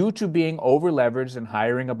 So, due to being over leveraged and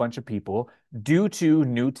hiring a bunch of people, due to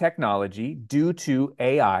new technology, due to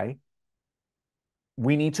AI,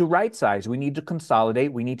 we need to right size. We need to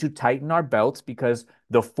consolidate. We need to tighten our belts because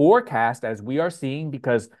the forecast, as we are seeing,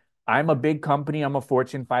 because I'm a big company, I'm a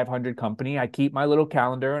Fortune 500 company, I keep my little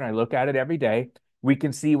calendar and I look at it every day. We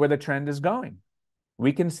can see where the trend is going.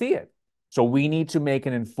 We can see it. So we need to make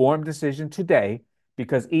an informed decision today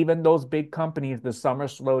because even those big companies, the summer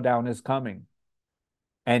slowdown is coming.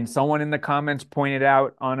 And someone in the comments pointed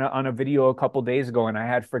out on a video a couple days ago, and I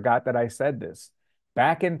had forgot that I said this.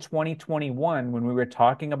 Back in 2021, when we were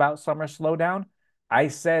talking about summer slowdown, I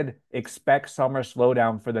said expect summer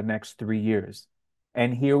slowdown for the next 3 years.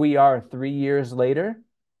 And here we are 3 years later,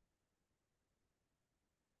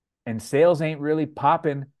 and sales ain't really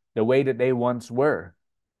popping the way that they once were.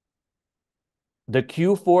 The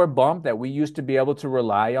Q4 bump that we used to be able to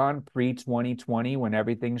rely on pre-2020 when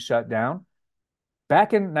everything shut down,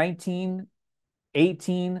 back in 19,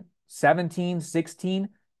 18, 17, 16,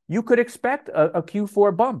 you could expect a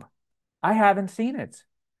Q4 bump. I haven't seen it.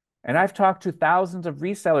 And I've talked to thousands of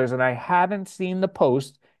resellers and I haven't seen the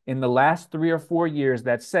post in the last 3 or 4 years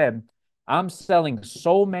that said, I'm selling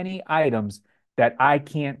so many items that I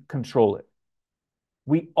can't control it.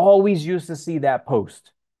 We always used to see that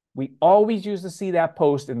post. We always used to see that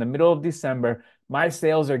post in the middle of December. My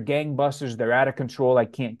sales are gangbusters. They're out of control. I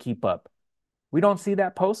can't keep up. We don't see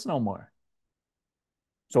that post no more.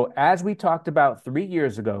 So as we talked about 3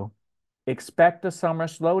 years ago, expect a summer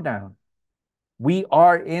slowdown. We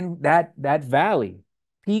are in that valley,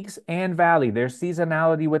 peaks and valley. There's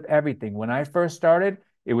seasonality with everything. When I first started,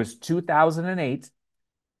 it was 2008,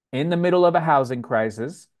 in the middle of a housing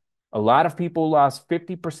crisis. A lot of people lost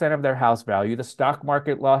 50% of their house value. The stock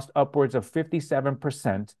market lost upwards of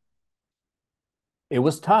 57%. It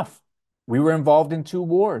was tough. We were involved in 2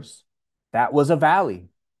 wars. That was a valley.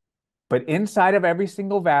 But inside of every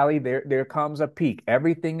single valley, there comes a peak.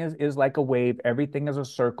 Everything is like a wave. Everything is a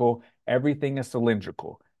circle. Everything is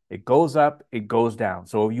cylindrical. It goes up, it goes down.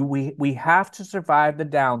 So we have to survive the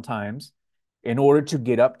down times in order to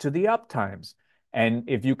get up to the up times. And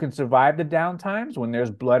if you can survive the down times when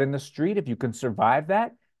there's blood in the street, if you can survive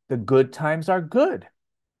that, the good times are good.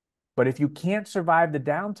 But if you can't survive the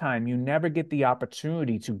downtime, you never get the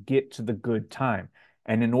opportunity to get to the good time.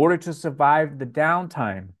 And in order to survive the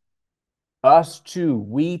downtime,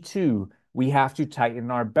 we have to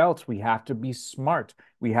tighten our belts. We have to be smart.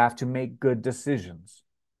 We have to make good decisions.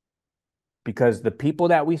 Because the people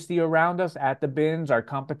that we see around us at the bins, our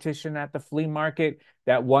competition at the flea market,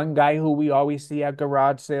 that one guy who we always see at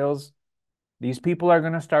garage sales, these people are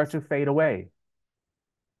going to start to fade away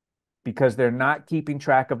because they're not keeping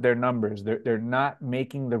track of their numbers. They're not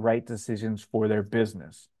making the right decisions for their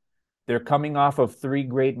business. They're coming off of 3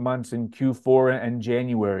 great months in Q4 and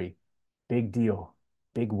January. Big deal.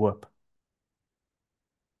 Big whoop.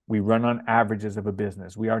 We run on averages of a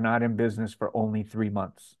business. We are not in business for only 3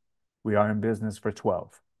 months. We are in business for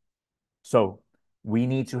 12. So we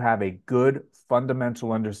need to have a good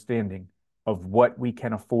fundamental understanding of what we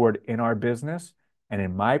can afford in our business And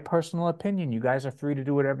in my personal opinion, you guys are free to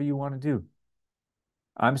do whatever you want to do.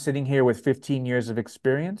 I'm sitting here with 15 years of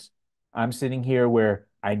experience. I'm sitting here where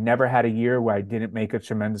I never had a year where I didn't make a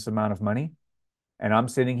tremendous amount of money. And I'm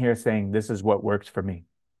sitting here saying, this is what works for me.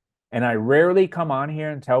 And I rarely come on here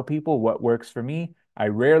and tell people what works for me. I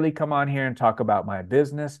rarely come on here and talk about my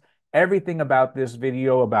business. Everything about this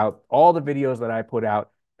video, about all the videos that I put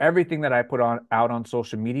out, everything that I put out on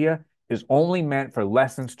social media is only meant for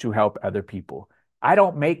lessons to help other people. I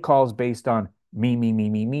don't make calls based on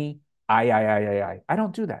me, I. I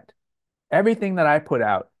don't do that. Everything that I put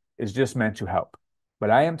out is just meant to help.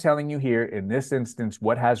 But I am telling you here in this instance,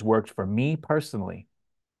 what has worked for me personally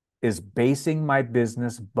is basing my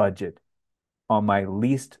business budget on my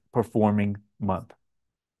least performing month.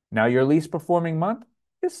 Now, your least performing month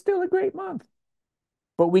is still a great month,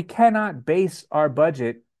 but we cannot base our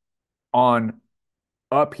budget on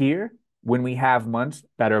up here when we have months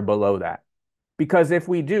that are below that. Because if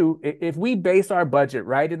we do, if we base our budget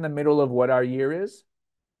right in the middle of what our year is,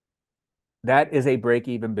 that is a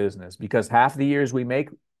break-even business because half the years we make,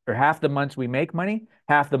 or half the months we make money,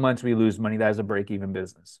 half the months we lose money. That is a break-even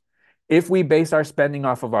business. If we base our spending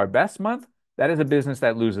off of our best month, that is a business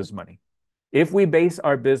that loses money. If we base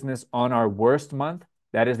our business on our worst month,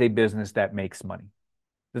 that is a business that makes money.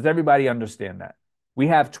 Does everybody understand that? We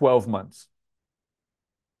have 12 months.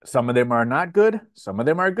 Some of them are not good. Some of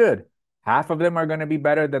them are good. Half of them are going to be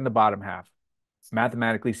better than the bottom half,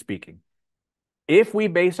 mathematically speaking. If we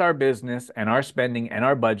base our business and our spending and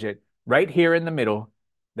our budget right here in the middle,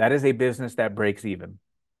 that is a business that breaks even.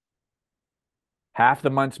 Half the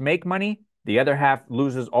months make money, the other half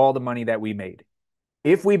loses all the money that we made.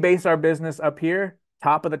 If we base our business up here,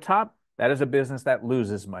 top of the top, that is a business that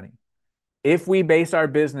loses money. If we base our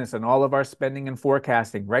business and all of our spending and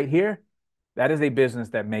forecasting right here, that is a business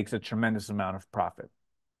that makes a tremendous amount of profit.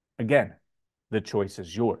 Again, the choice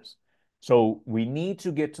is yours. So we need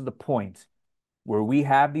to get to the point where we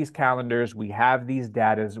have these calendars, we have these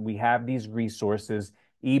datas, we have these resources.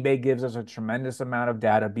 eBay gives us a tremendous amount of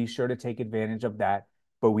data. Be sure to take advantage of that.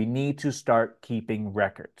 But we need to start keeping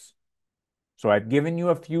records. So I've given you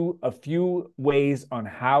a few ways on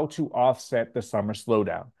how to offset the summer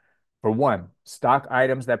slowdown. For one, stock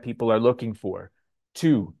items that people are looking for.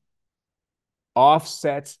 Two,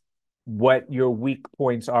 offset what your weak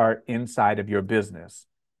points are inside of your business.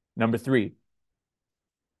 Number three,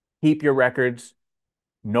 keep your records,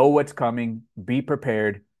 know what's coming, be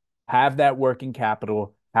prepared, have that working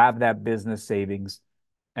capital, have that business savings,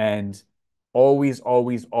 and always,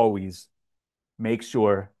 always, always make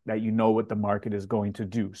sure that you know what the market is going to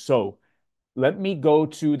do. So let me go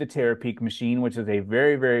to the Terapeak machine, which is a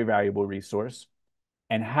very, very valuable resource.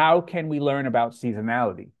 And how can we learn about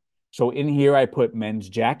seasonality? So in here, I put men's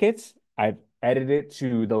jackets. I've edited it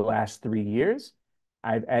to the last 3 years.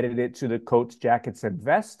 I've edited it to the coats, jackets, and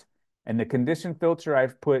vest. And the condition filter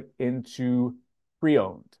I've put into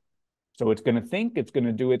pre-owned. So it's going to think, it's going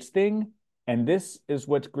to do its thing. And this is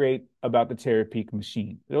what's great about the Terapeak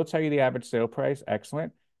machine. It'll tell you the average sale price.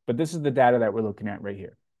 Excellent. But this is the data that we're looking at right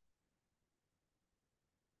here.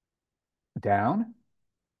 Down,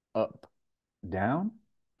 up, down,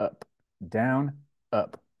 up, down,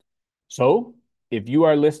 up. So if you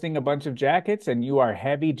are listing a bunch of jackets and you are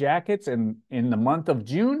heavy jackets and in the month of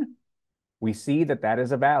June, we see that that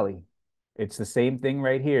is a valley. It's the same thing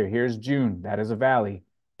right here. Here's June. That is a valley.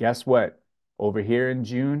 Guess what? Over here in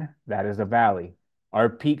June, that is a valley. Our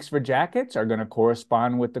peaks for jackets are going to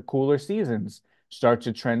correspond with the cooler seasons. Starts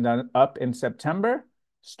to trend up in September,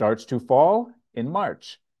 starts to fall in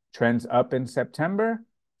March. Trends up in September,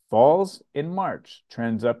 falls in March.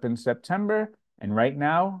 Trends up in September, and right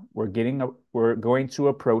now we're going to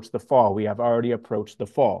approach the fall. We have already approached the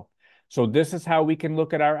fall. So this is how we can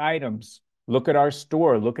look at our items. Look at our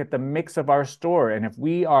store, look at the mix of our store. And if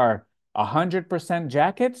we are 100%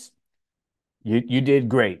 jackets, you did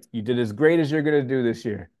great. You did as great as you're going to do this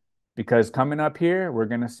year because coming up here, we're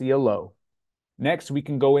going to see a low. Next, we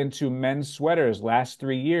can go into men's sweaters. Last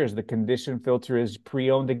 3 years, the condition filter is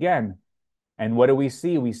pre-owned again. And what do we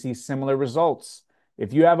see? We see similar results.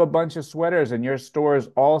 If you have a bunch of sweaters and your store is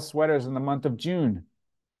all sweaters in the month of June,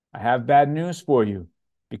 I have bad news for you.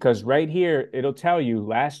 Because right here, it'll tell you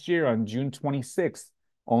last year on June 26th,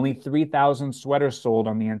 only 3,000 sweaters sold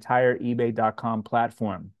on the entire eBay.com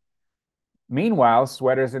platform. Meanwhile,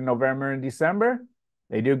 sweaters in November and December,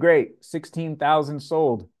 they do great. 16,000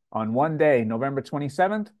 sold on one day, November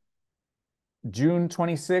 27th. June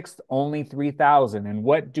 26th, only 3,000. And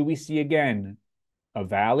what do we see again? A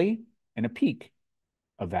valley and a peak.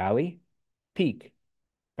 A valley, peak,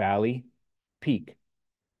 valley, peak.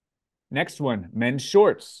 Next one, men's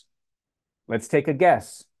shorts. Let's take a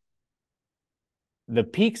guess. The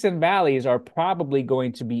peaks and valleys are probably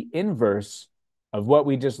going to be inverse of what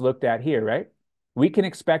we just looked at here, right? We can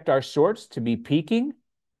expect our shorts to be peaking,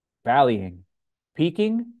 valleying,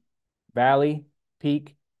 peaking, valley,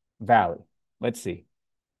 peak, valley. Let's see.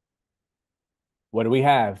 What do we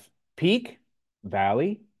have? Peak,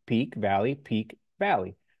 valley, peak, valley, peak,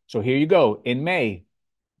 valley. So here you go. In May,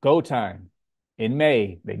 go time. In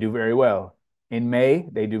May, they do very well. In May,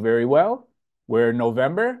 they do very well. Where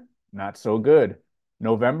November, not so good.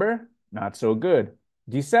 November, not so good.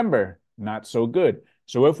 December, not so good.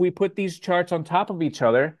 So if we put these charts on top of each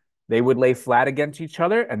other, they would lay flat against each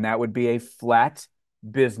other, and that would be a flat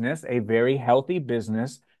business, a very healthy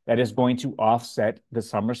business that is going to offset the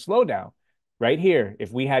summer slowdown. Right here, if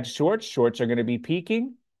we had shorts, shorts are going to be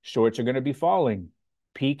peaking, shorts are going to be falling.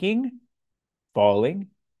 Peaking, falling,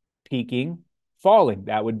 peaking, falling.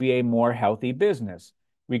 That would be a more healthy business.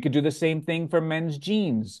 We could do the same thing for men's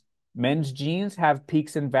jeans. Men's jeans have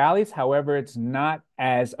peaks and valleys. However, it's not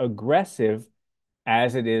as aggressive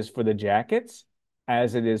as it is for the jackets,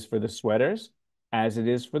 as it is for the sweaters, as it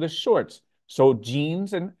is for the shorts. So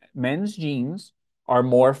jeans and men's jeans are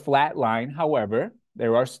more flat line. However,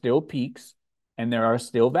 there are still peaks and there are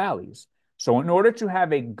still valleys. So in order to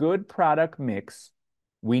have a good product mix,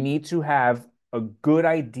 we need to have a good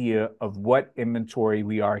idea of what inventory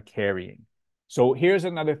we are carrying. So here's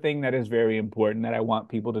another thing that is very important that I want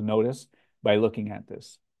people to notice by looking at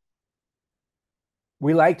this.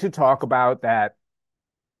 We like to talk about that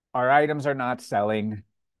our items are not selling,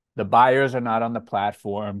 the buyers are not on the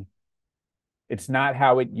platform, it's not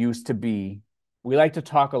how it used to be. We like to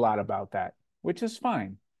talk a lot about that, which is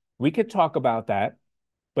fine. We could talk about that,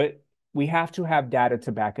 but we have to have data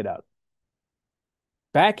to back it up.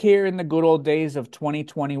 Back here in the good old days of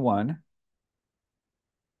 2021,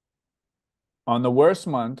 on the worst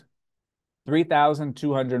month,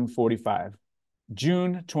 3,245,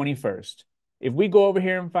 June 21st. If we go over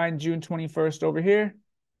here and find June 21st over here,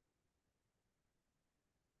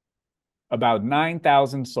 about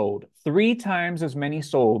 9,000 sold, 3 times as many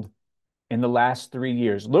sold in the last 3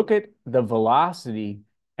 years. Look at the velocity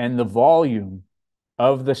and the volume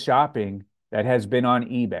of the shopping that has been on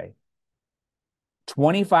eBay.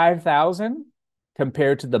 25,000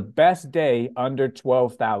 compared to the best day under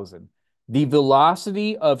 12,000. The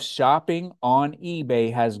velocity of shopping on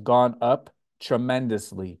eBay has gone up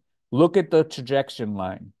tremendously. Look at the trajectory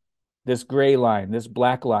line, this gray line, this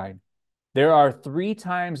black line. There are 3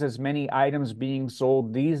 times as many items being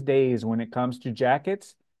sold these days when it comes to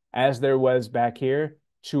jackets as there was back here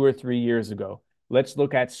 2 or 3 years ago. Let's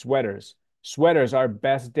look at sweaters. Sweaters, our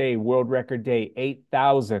best day, world record day,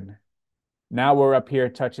 8,000. Now we're up here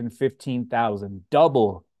touching 15,000.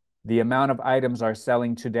 Double the amount of items are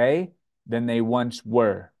selling today than they once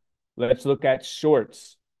were. Let's look at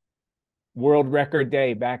shorts. World record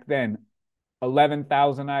day back then,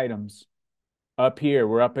 11,000 items. Up here,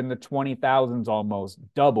 we're up in the 20,000s almost.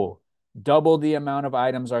 Double the amount of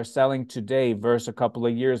items are selling today versus a couple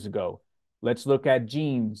of years ago. Let's look at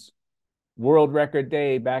jeans. World record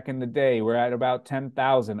day back in the day, we're at about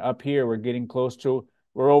 10,000. Up here, we're getting close to,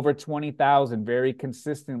 we're over 20,000 very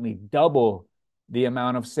consistently. Double the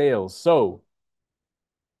amount of sales. So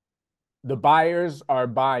the buyers are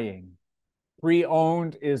buying.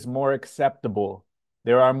 Pre-owned is more acceptable.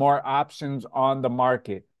 There are more options on the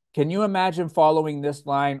market. Can you imagine following this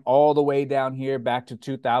line all the way down here back to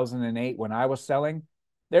 2008 when I was selling?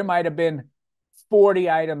 There might have been 40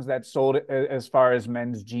 items that sold as far as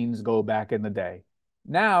men's jeans go back in the day.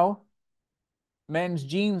 Now, men's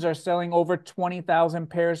jeans are selling over 20,000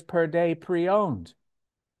 pairs per day pre-owned.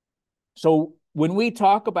 So when we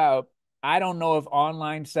talk about, I don't know if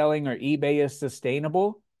online selling or eBay is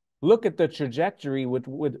sustainable, look at the trajectory with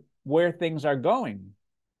where things are going.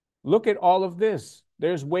 Look at all of this.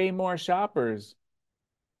 There's way more shoppers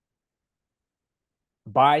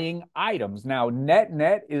buying items. Now,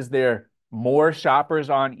 net, is there more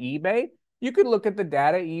shoppers on eBay? You could look at the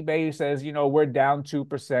data. eBay says, we're down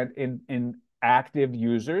 2% in active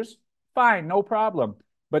users. Fine, no problem.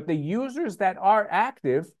 But the users that are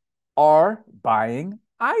active are buying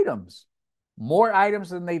items. More items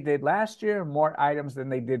than they did last year, more items than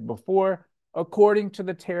they did before, according to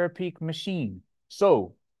the Terapeak machine.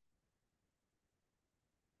 So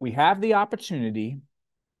we have the opportunity.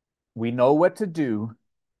 We know what to do.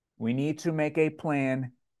 We need to make a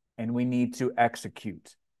plan and we need to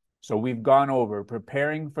execute. So we've gone over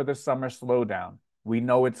preparing for the summer slowdown. We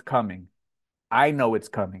know it's coming. I know it's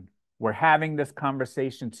coming. We're having this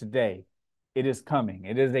conversation today. It is coming.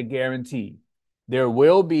 It is a guarantee. There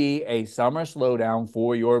will be a summer slowdown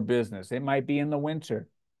for your business. It might be in the winter.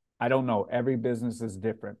 I don't know. Every business is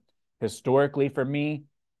different. Historically, for me,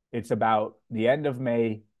 it's about the end of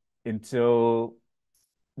May until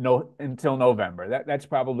until November. That's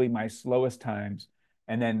probably my slowest times.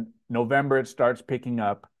 And then November it starts picking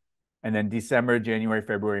up, and then December, January,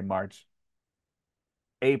 February, March,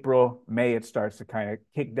 April, May, it starts to kind of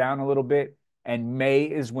kick down a little bit. And May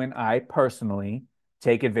is when I personally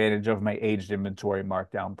take advantage of my aged inventory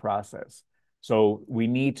markdown process. So we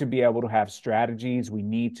need to be able to have strategies. We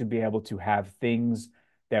need to be able to have things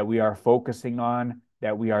that we are focusing on,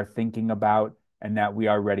 that we are thinking about, and that we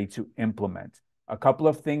are ready to implement. A couple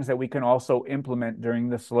of things that we can also implement during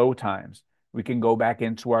the slow times. We can go back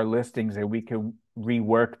into our listings and we can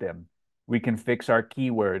rework them. We can fix our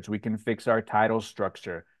keywords. We can fix our title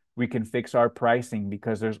structure. We can fix our pricing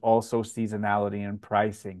because there's also seasonality in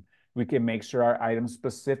pricing. We can make sure our item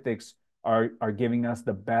specifics are giving us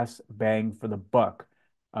the best bang for the buck.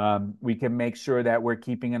 We can make sure that we're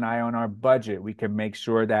keeping an eye on our budget. We can make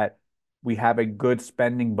sure that we have a good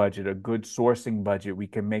spending budget, a good sourcing budget. We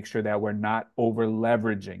can make sure that we're not over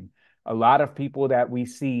leveraging. A lot of people that we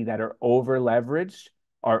see that are over leveraged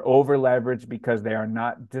because they are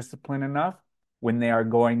not disciplined enough when they are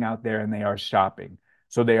going out there and they are shopping.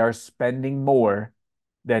 So they are spending more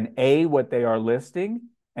than A, what they are listing,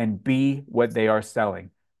 and B, what they are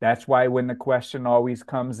selling. That's why when the question always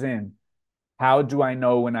comes in, how do I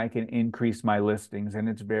know when I can increase my listings? And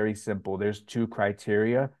it's very simple. There's two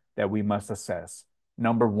criteria that we must assess.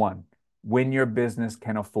 Number one, when your business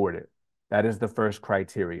can afford it. That is the first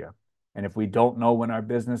criteria. And if we don't know when our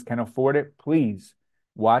business can afford it, please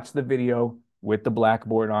watch the video with the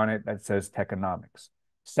blackboard on it that says Techonomics.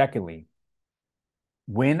 Secondly,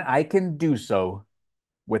 when I can do so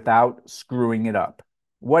without screwing it up.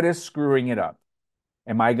 What is screwing it up?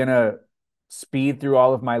 Am I going to speed through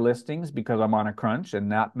all of my listings because I'm on a crunch and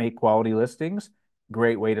not make quality listings?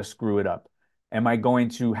 Great way to screw it up. Am I going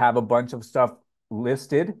to have a bunch of stuff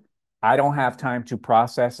listed? I don't have time to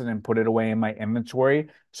process it and put it away in my inventory.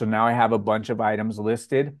 So now I have a bunch of items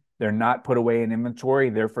listed. They're not put away in inventory.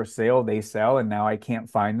 They're for sale. They sell, and now I can't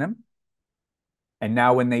find them. And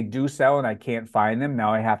now when they do sell and I can't find them,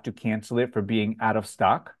 now I have to cancel it for being out of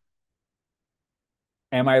stock.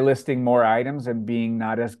 Am I listing more items and being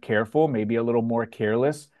not as careful, maybe a little more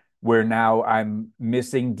careless, where now I'm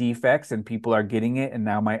missing defects and people are getting it, and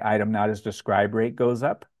now my item not as described rate goes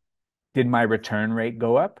up? Did my return rate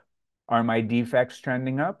go up? Are my defects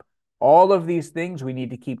trending up? All of these things we need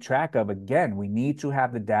to keep track of. Again, we need to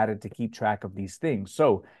have the data to keep track of these things.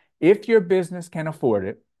 So if your business can afford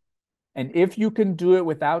it, and if you can do it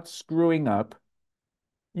without screwing up,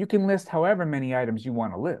 you can list however many items you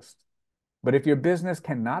want to list. But if your business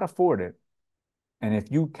cannot afford it, and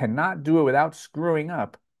if you cannot do it without screwing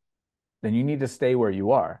up, then you need to stay where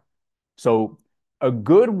you are. So a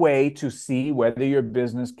good way to see whether your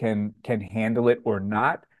business can handle it or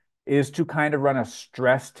not is to kind of run a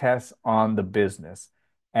stress test on the business.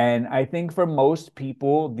 And I think for most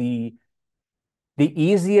people, the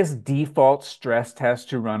easiest default stress test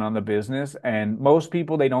to run on the business, and most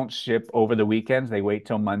people, they don't ship over the weekends, they wait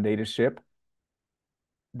till Monday to ship.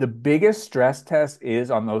 The biggest stress test is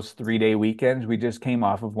on those 3-day weekends. We just came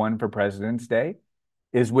off of one for President's Day,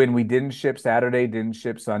 is when we didn't ship Saturday, didn't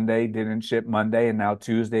ship Sunday, didn't ship Monday, and now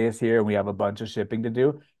Tuesday is here and we have a bunch of shipping to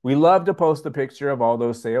do. We love to post a picture of all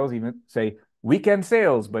those sales, even say weekend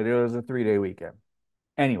sales, but it was a 3-day weekend.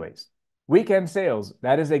 Anyways, weekend sales,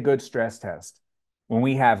 that is a good stress test. When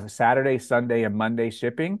we have Saturday, Sunday, and Monday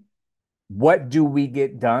shipping, what do we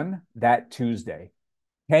get done that Tuesday?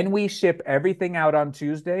 Can we ship everything out on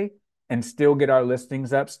Tuesday and still get our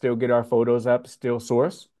listings up, still get our photos up, still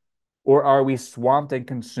source? Or are we swamped and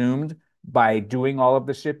consumed by doing all of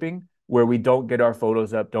the shipping where we don't get our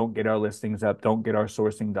photos up, don't get our listings up, don't get our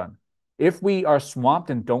sourcing done? If we are swamped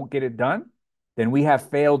and don't get it done, then we have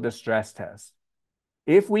failed the stress test.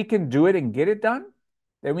 If we can do it and get it done,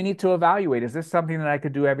 then we need to evaluate, is this something that I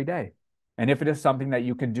could do every day? And if it is something that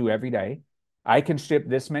you can do every day, I can ship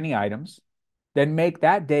this many items, then make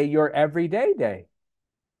that day your everyday day.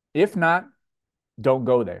 If not, don't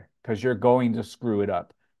go there because you're going to screw it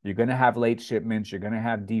up. You're going to have late shipments. You're going to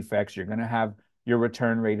have defects. You're going to have your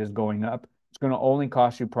return rate is going up. It's going to only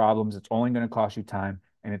cost you problems. It's only going to cost you time,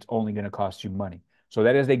 and it's only going to cost you money. So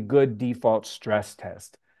that is a good default stress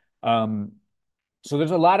test. So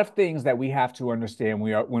there's a lot of things that we have to understand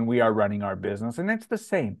when we are running our business, and it's the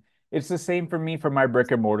same. It's the same for me for my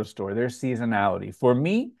brick and mortar store. There's seasonality. For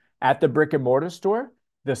me, at the brick and mortar store,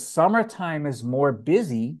 the summertime is more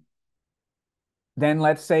busy than,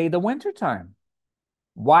 let's say, the wintertime.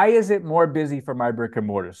 Why is it more busy for my brick and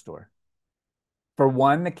mortar store? For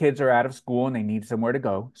one, the kids are out of school and they need somewhere to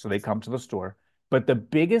go, so they come to the store. But the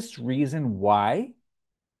biggest reason why,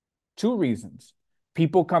 two reasons.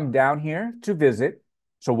 People come down here to visit.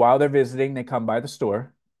 So while they're visiting, they come by the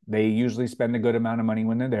store. They usually spend a good amount of money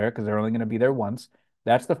when they're there because they're only going to be there once.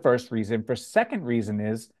 That's the first reason. For second reason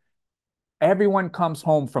is everyone comes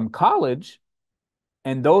home from college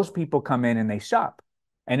and those people come in and they shop.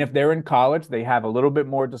 And if they're in college, they have a little bit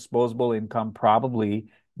more disposable income probably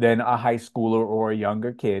than a high schooler or a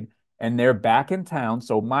younger kid. And they're back in town.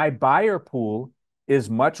 So my buyer pool is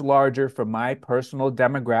much larger for my personal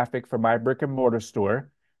demographic for my brick and mortar store.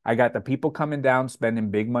 I got the people coming down spending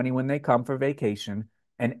big money when they come for vacation.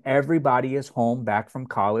 And everybody is home back from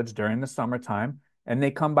college during the summertime. And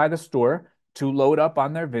they come by the store to load up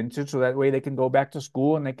on their vintage so that way they can go back to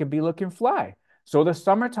school and they can be looking fly. So the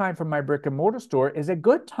summertime for my brick and mortar store is a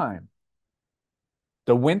good time.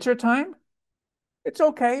 The winter time, it's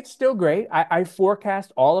okay. It's still great. I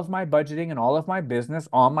forecast all of my budgeting and all of my business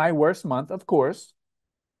on my worst month, of course.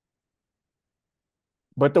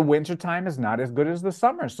 But the winter time is not as good as the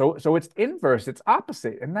summer. So it's inverse, it's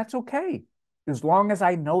opposite, and that's okay as long as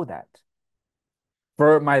I know that.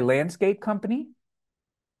 For my landscape company,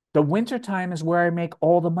 the winter time is where I make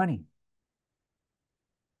all the money.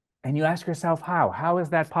 And you ask yourself, how? How is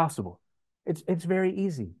that possible? It's very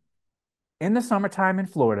easy. In the summertime in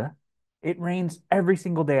Florida, it rains every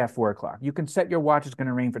single day at 4 o'clock. You can set your watch, it's going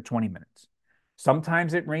to rain for 20 minutes.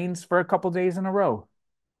 Sometimes it rains for a couple days in a row.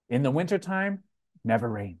 In the wintertime, never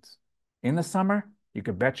rains. In the summer, you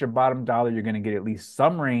can bet your bottom dollar you're going to get at least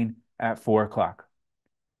some rain at 4 o'clock.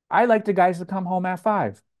 I like the guys to come home at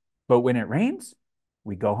 5, but when it rains,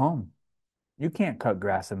 we go home. You can't cut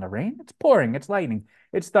grass in the rain. It's pouring, it's lightning,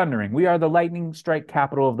 it's thundering. We are the lightning strike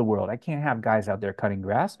capital of the world. I can't have guys out there cutting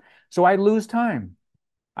grass. So I lose time.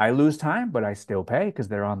 I lose time, but I still pay because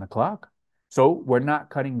they're on the clock. So we're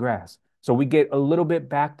not cutting grass. So we get a little bit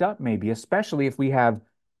backed up, maybe, especially if we have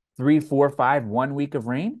 3, 4, 5, 1 week of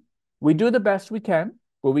rain. We do the best we can,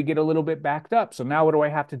 but we get a little bit backed up. So now what do I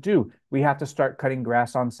have to do? We have to start cutting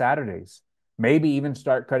grass on Saturdays, maybe even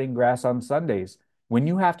start cutting grass on Sundays. When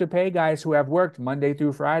you have to pay guys who have worked Monday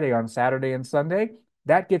through Friday on Saturday and Sunday,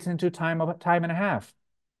 that gets into time and a half.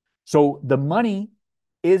 So the money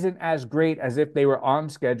isn't as great as if they were on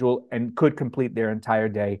schedule and could complete their entire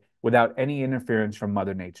day without any interference from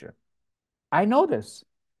Mother Nature. I know this.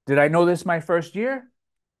 Did I know this my first year?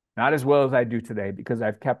 Not as well as I do today because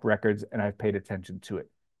I've kept records and I've paid attention to it.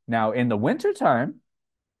 Now, in the wintertime,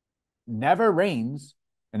 never rains,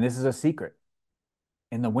 and this is a secret.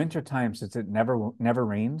 In the wintertime, since it never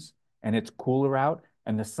rains and it's cooler out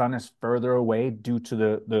and the sun is further away due to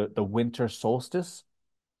the winter solstice,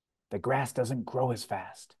 the grass doesn't grow as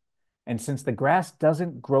fast. And since the grass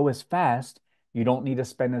doesn't grow as fast, you don't need to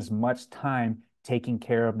spend as much time taking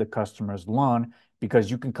care of the customer's lawn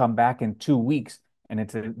because you can come back in 2 weeks and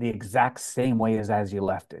it's the exact same way as you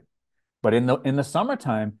left it. But in the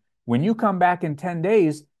summertime, when you come back in 10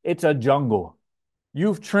 days, it's a jungle.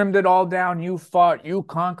 You've trimmed it all down, you fought, you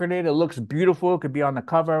conquered it. It looks beautiful. It could be on the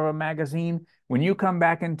cover of a magazine. When you come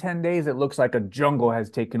back in 10 days, it looks like a jungle has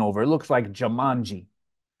taken over. It looks like Jumanji.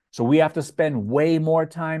 So we have to spend way more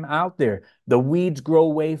time out there. The weeds grow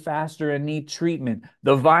way faster and need treatment.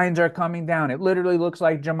 The vines are coming down. It literally looks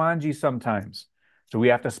like Jumanji sometimes. So we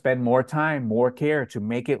have to spend more time, more care to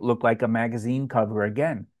make it look like a magazine cover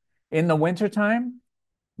again. In the wintertime,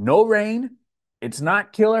 no rain. It's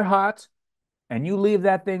not killer hot. And you leave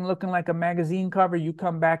that thing looking like a magazine cover. You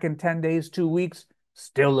come back in 10 days, 2 weeks,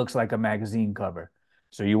 still looks like a magazine cover.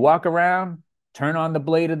 So you walk around, turn on the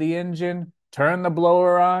blade of the engine, turn the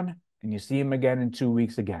blower on, and you see him again in 2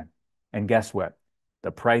 weeks again. And guess what?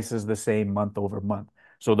 The price is the same month over month.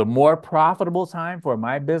 So the more profitable time for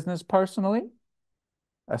my business personally,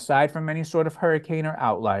 aside from any sort of hurricane or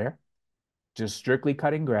outlier, just strictly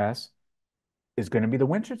cutting grass, is going to be the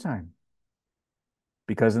winter time.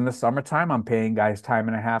 Because in the summertime, I'm paying guys time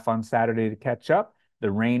and a half on Saturday to catch up.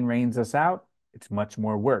 The rain rains us out. It's much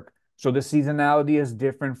more work. So the seasonality is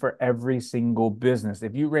different for every single business.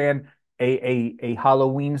 If you ran a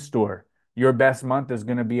Halloween store, your best month is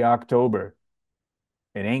going to be October.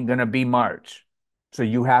 It ain't going to be March. So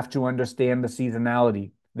you have to understand the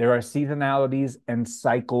seasonality. There are seasonalities and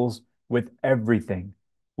cycles with everything,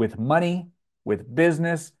 with money, with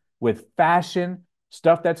business, with fashion.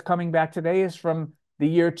 Stuff that's coming back today is from the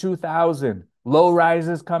year 2000. Low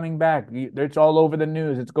rises coming back. It's all over the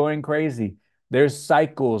news. It's going crazy. There's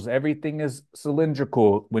cycles. Everything is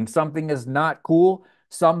cylindrical. When something is not cool,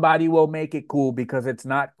 Somebody will make it cool because it's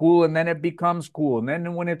not cool, and then it becomes cool. And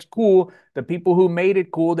then when it's cool, the people who made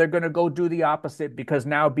it cool, they're going to go do the opposite because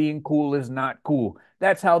now being cool is not cool.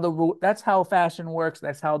 That's how fashion works.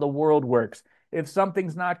 That's how the world works. If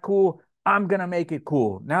something's not cool, I'm going to make it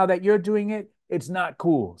cool. Now that you're doing it, it's not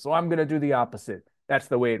cool. So I'm going to do the opposite. That's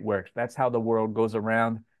the way it works. That's how the world goes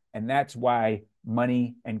around. And that's why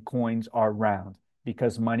money and coins are round,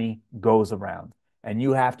 because money goes around. And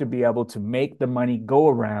you have to be able to make the money go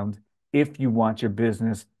around if you want your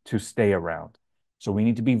business to stay around. So we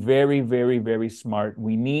need to be very, very, very smart.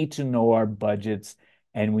 We need to know our budgets,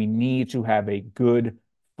 and we need to have a good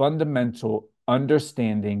fundamental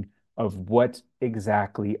understanding of what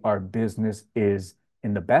exactly our business is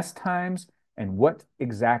in the best times and what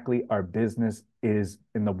exactly our business is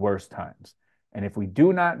in the worst times. And if we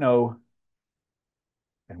do not know,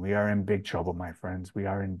 then we are in big trouble, my friends. We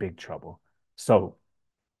are in big trouble. So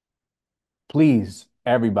please,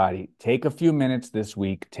 everybody, take a few minutes this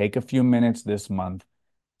week, take a few minutes this month.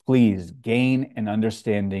 Please gain an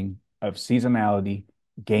understanding of seasonality,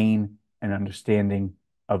 gain an understanding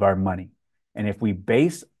of our money. And if we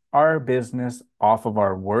base our business off of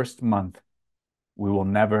our worst month, we will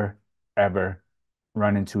never, ever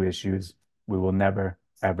run into issues. We will never,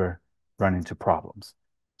 ever run into problems.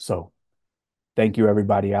 So, thank you,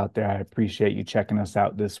 everybody out there. I appreciate you checking us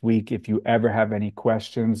out this week. If you ever have any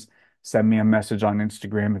questions, send me a message on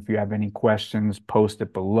Instagram. If you have any questions, post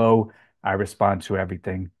it below. I respond to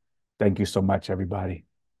everything. Thank you so much, everybody.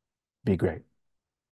 Be great.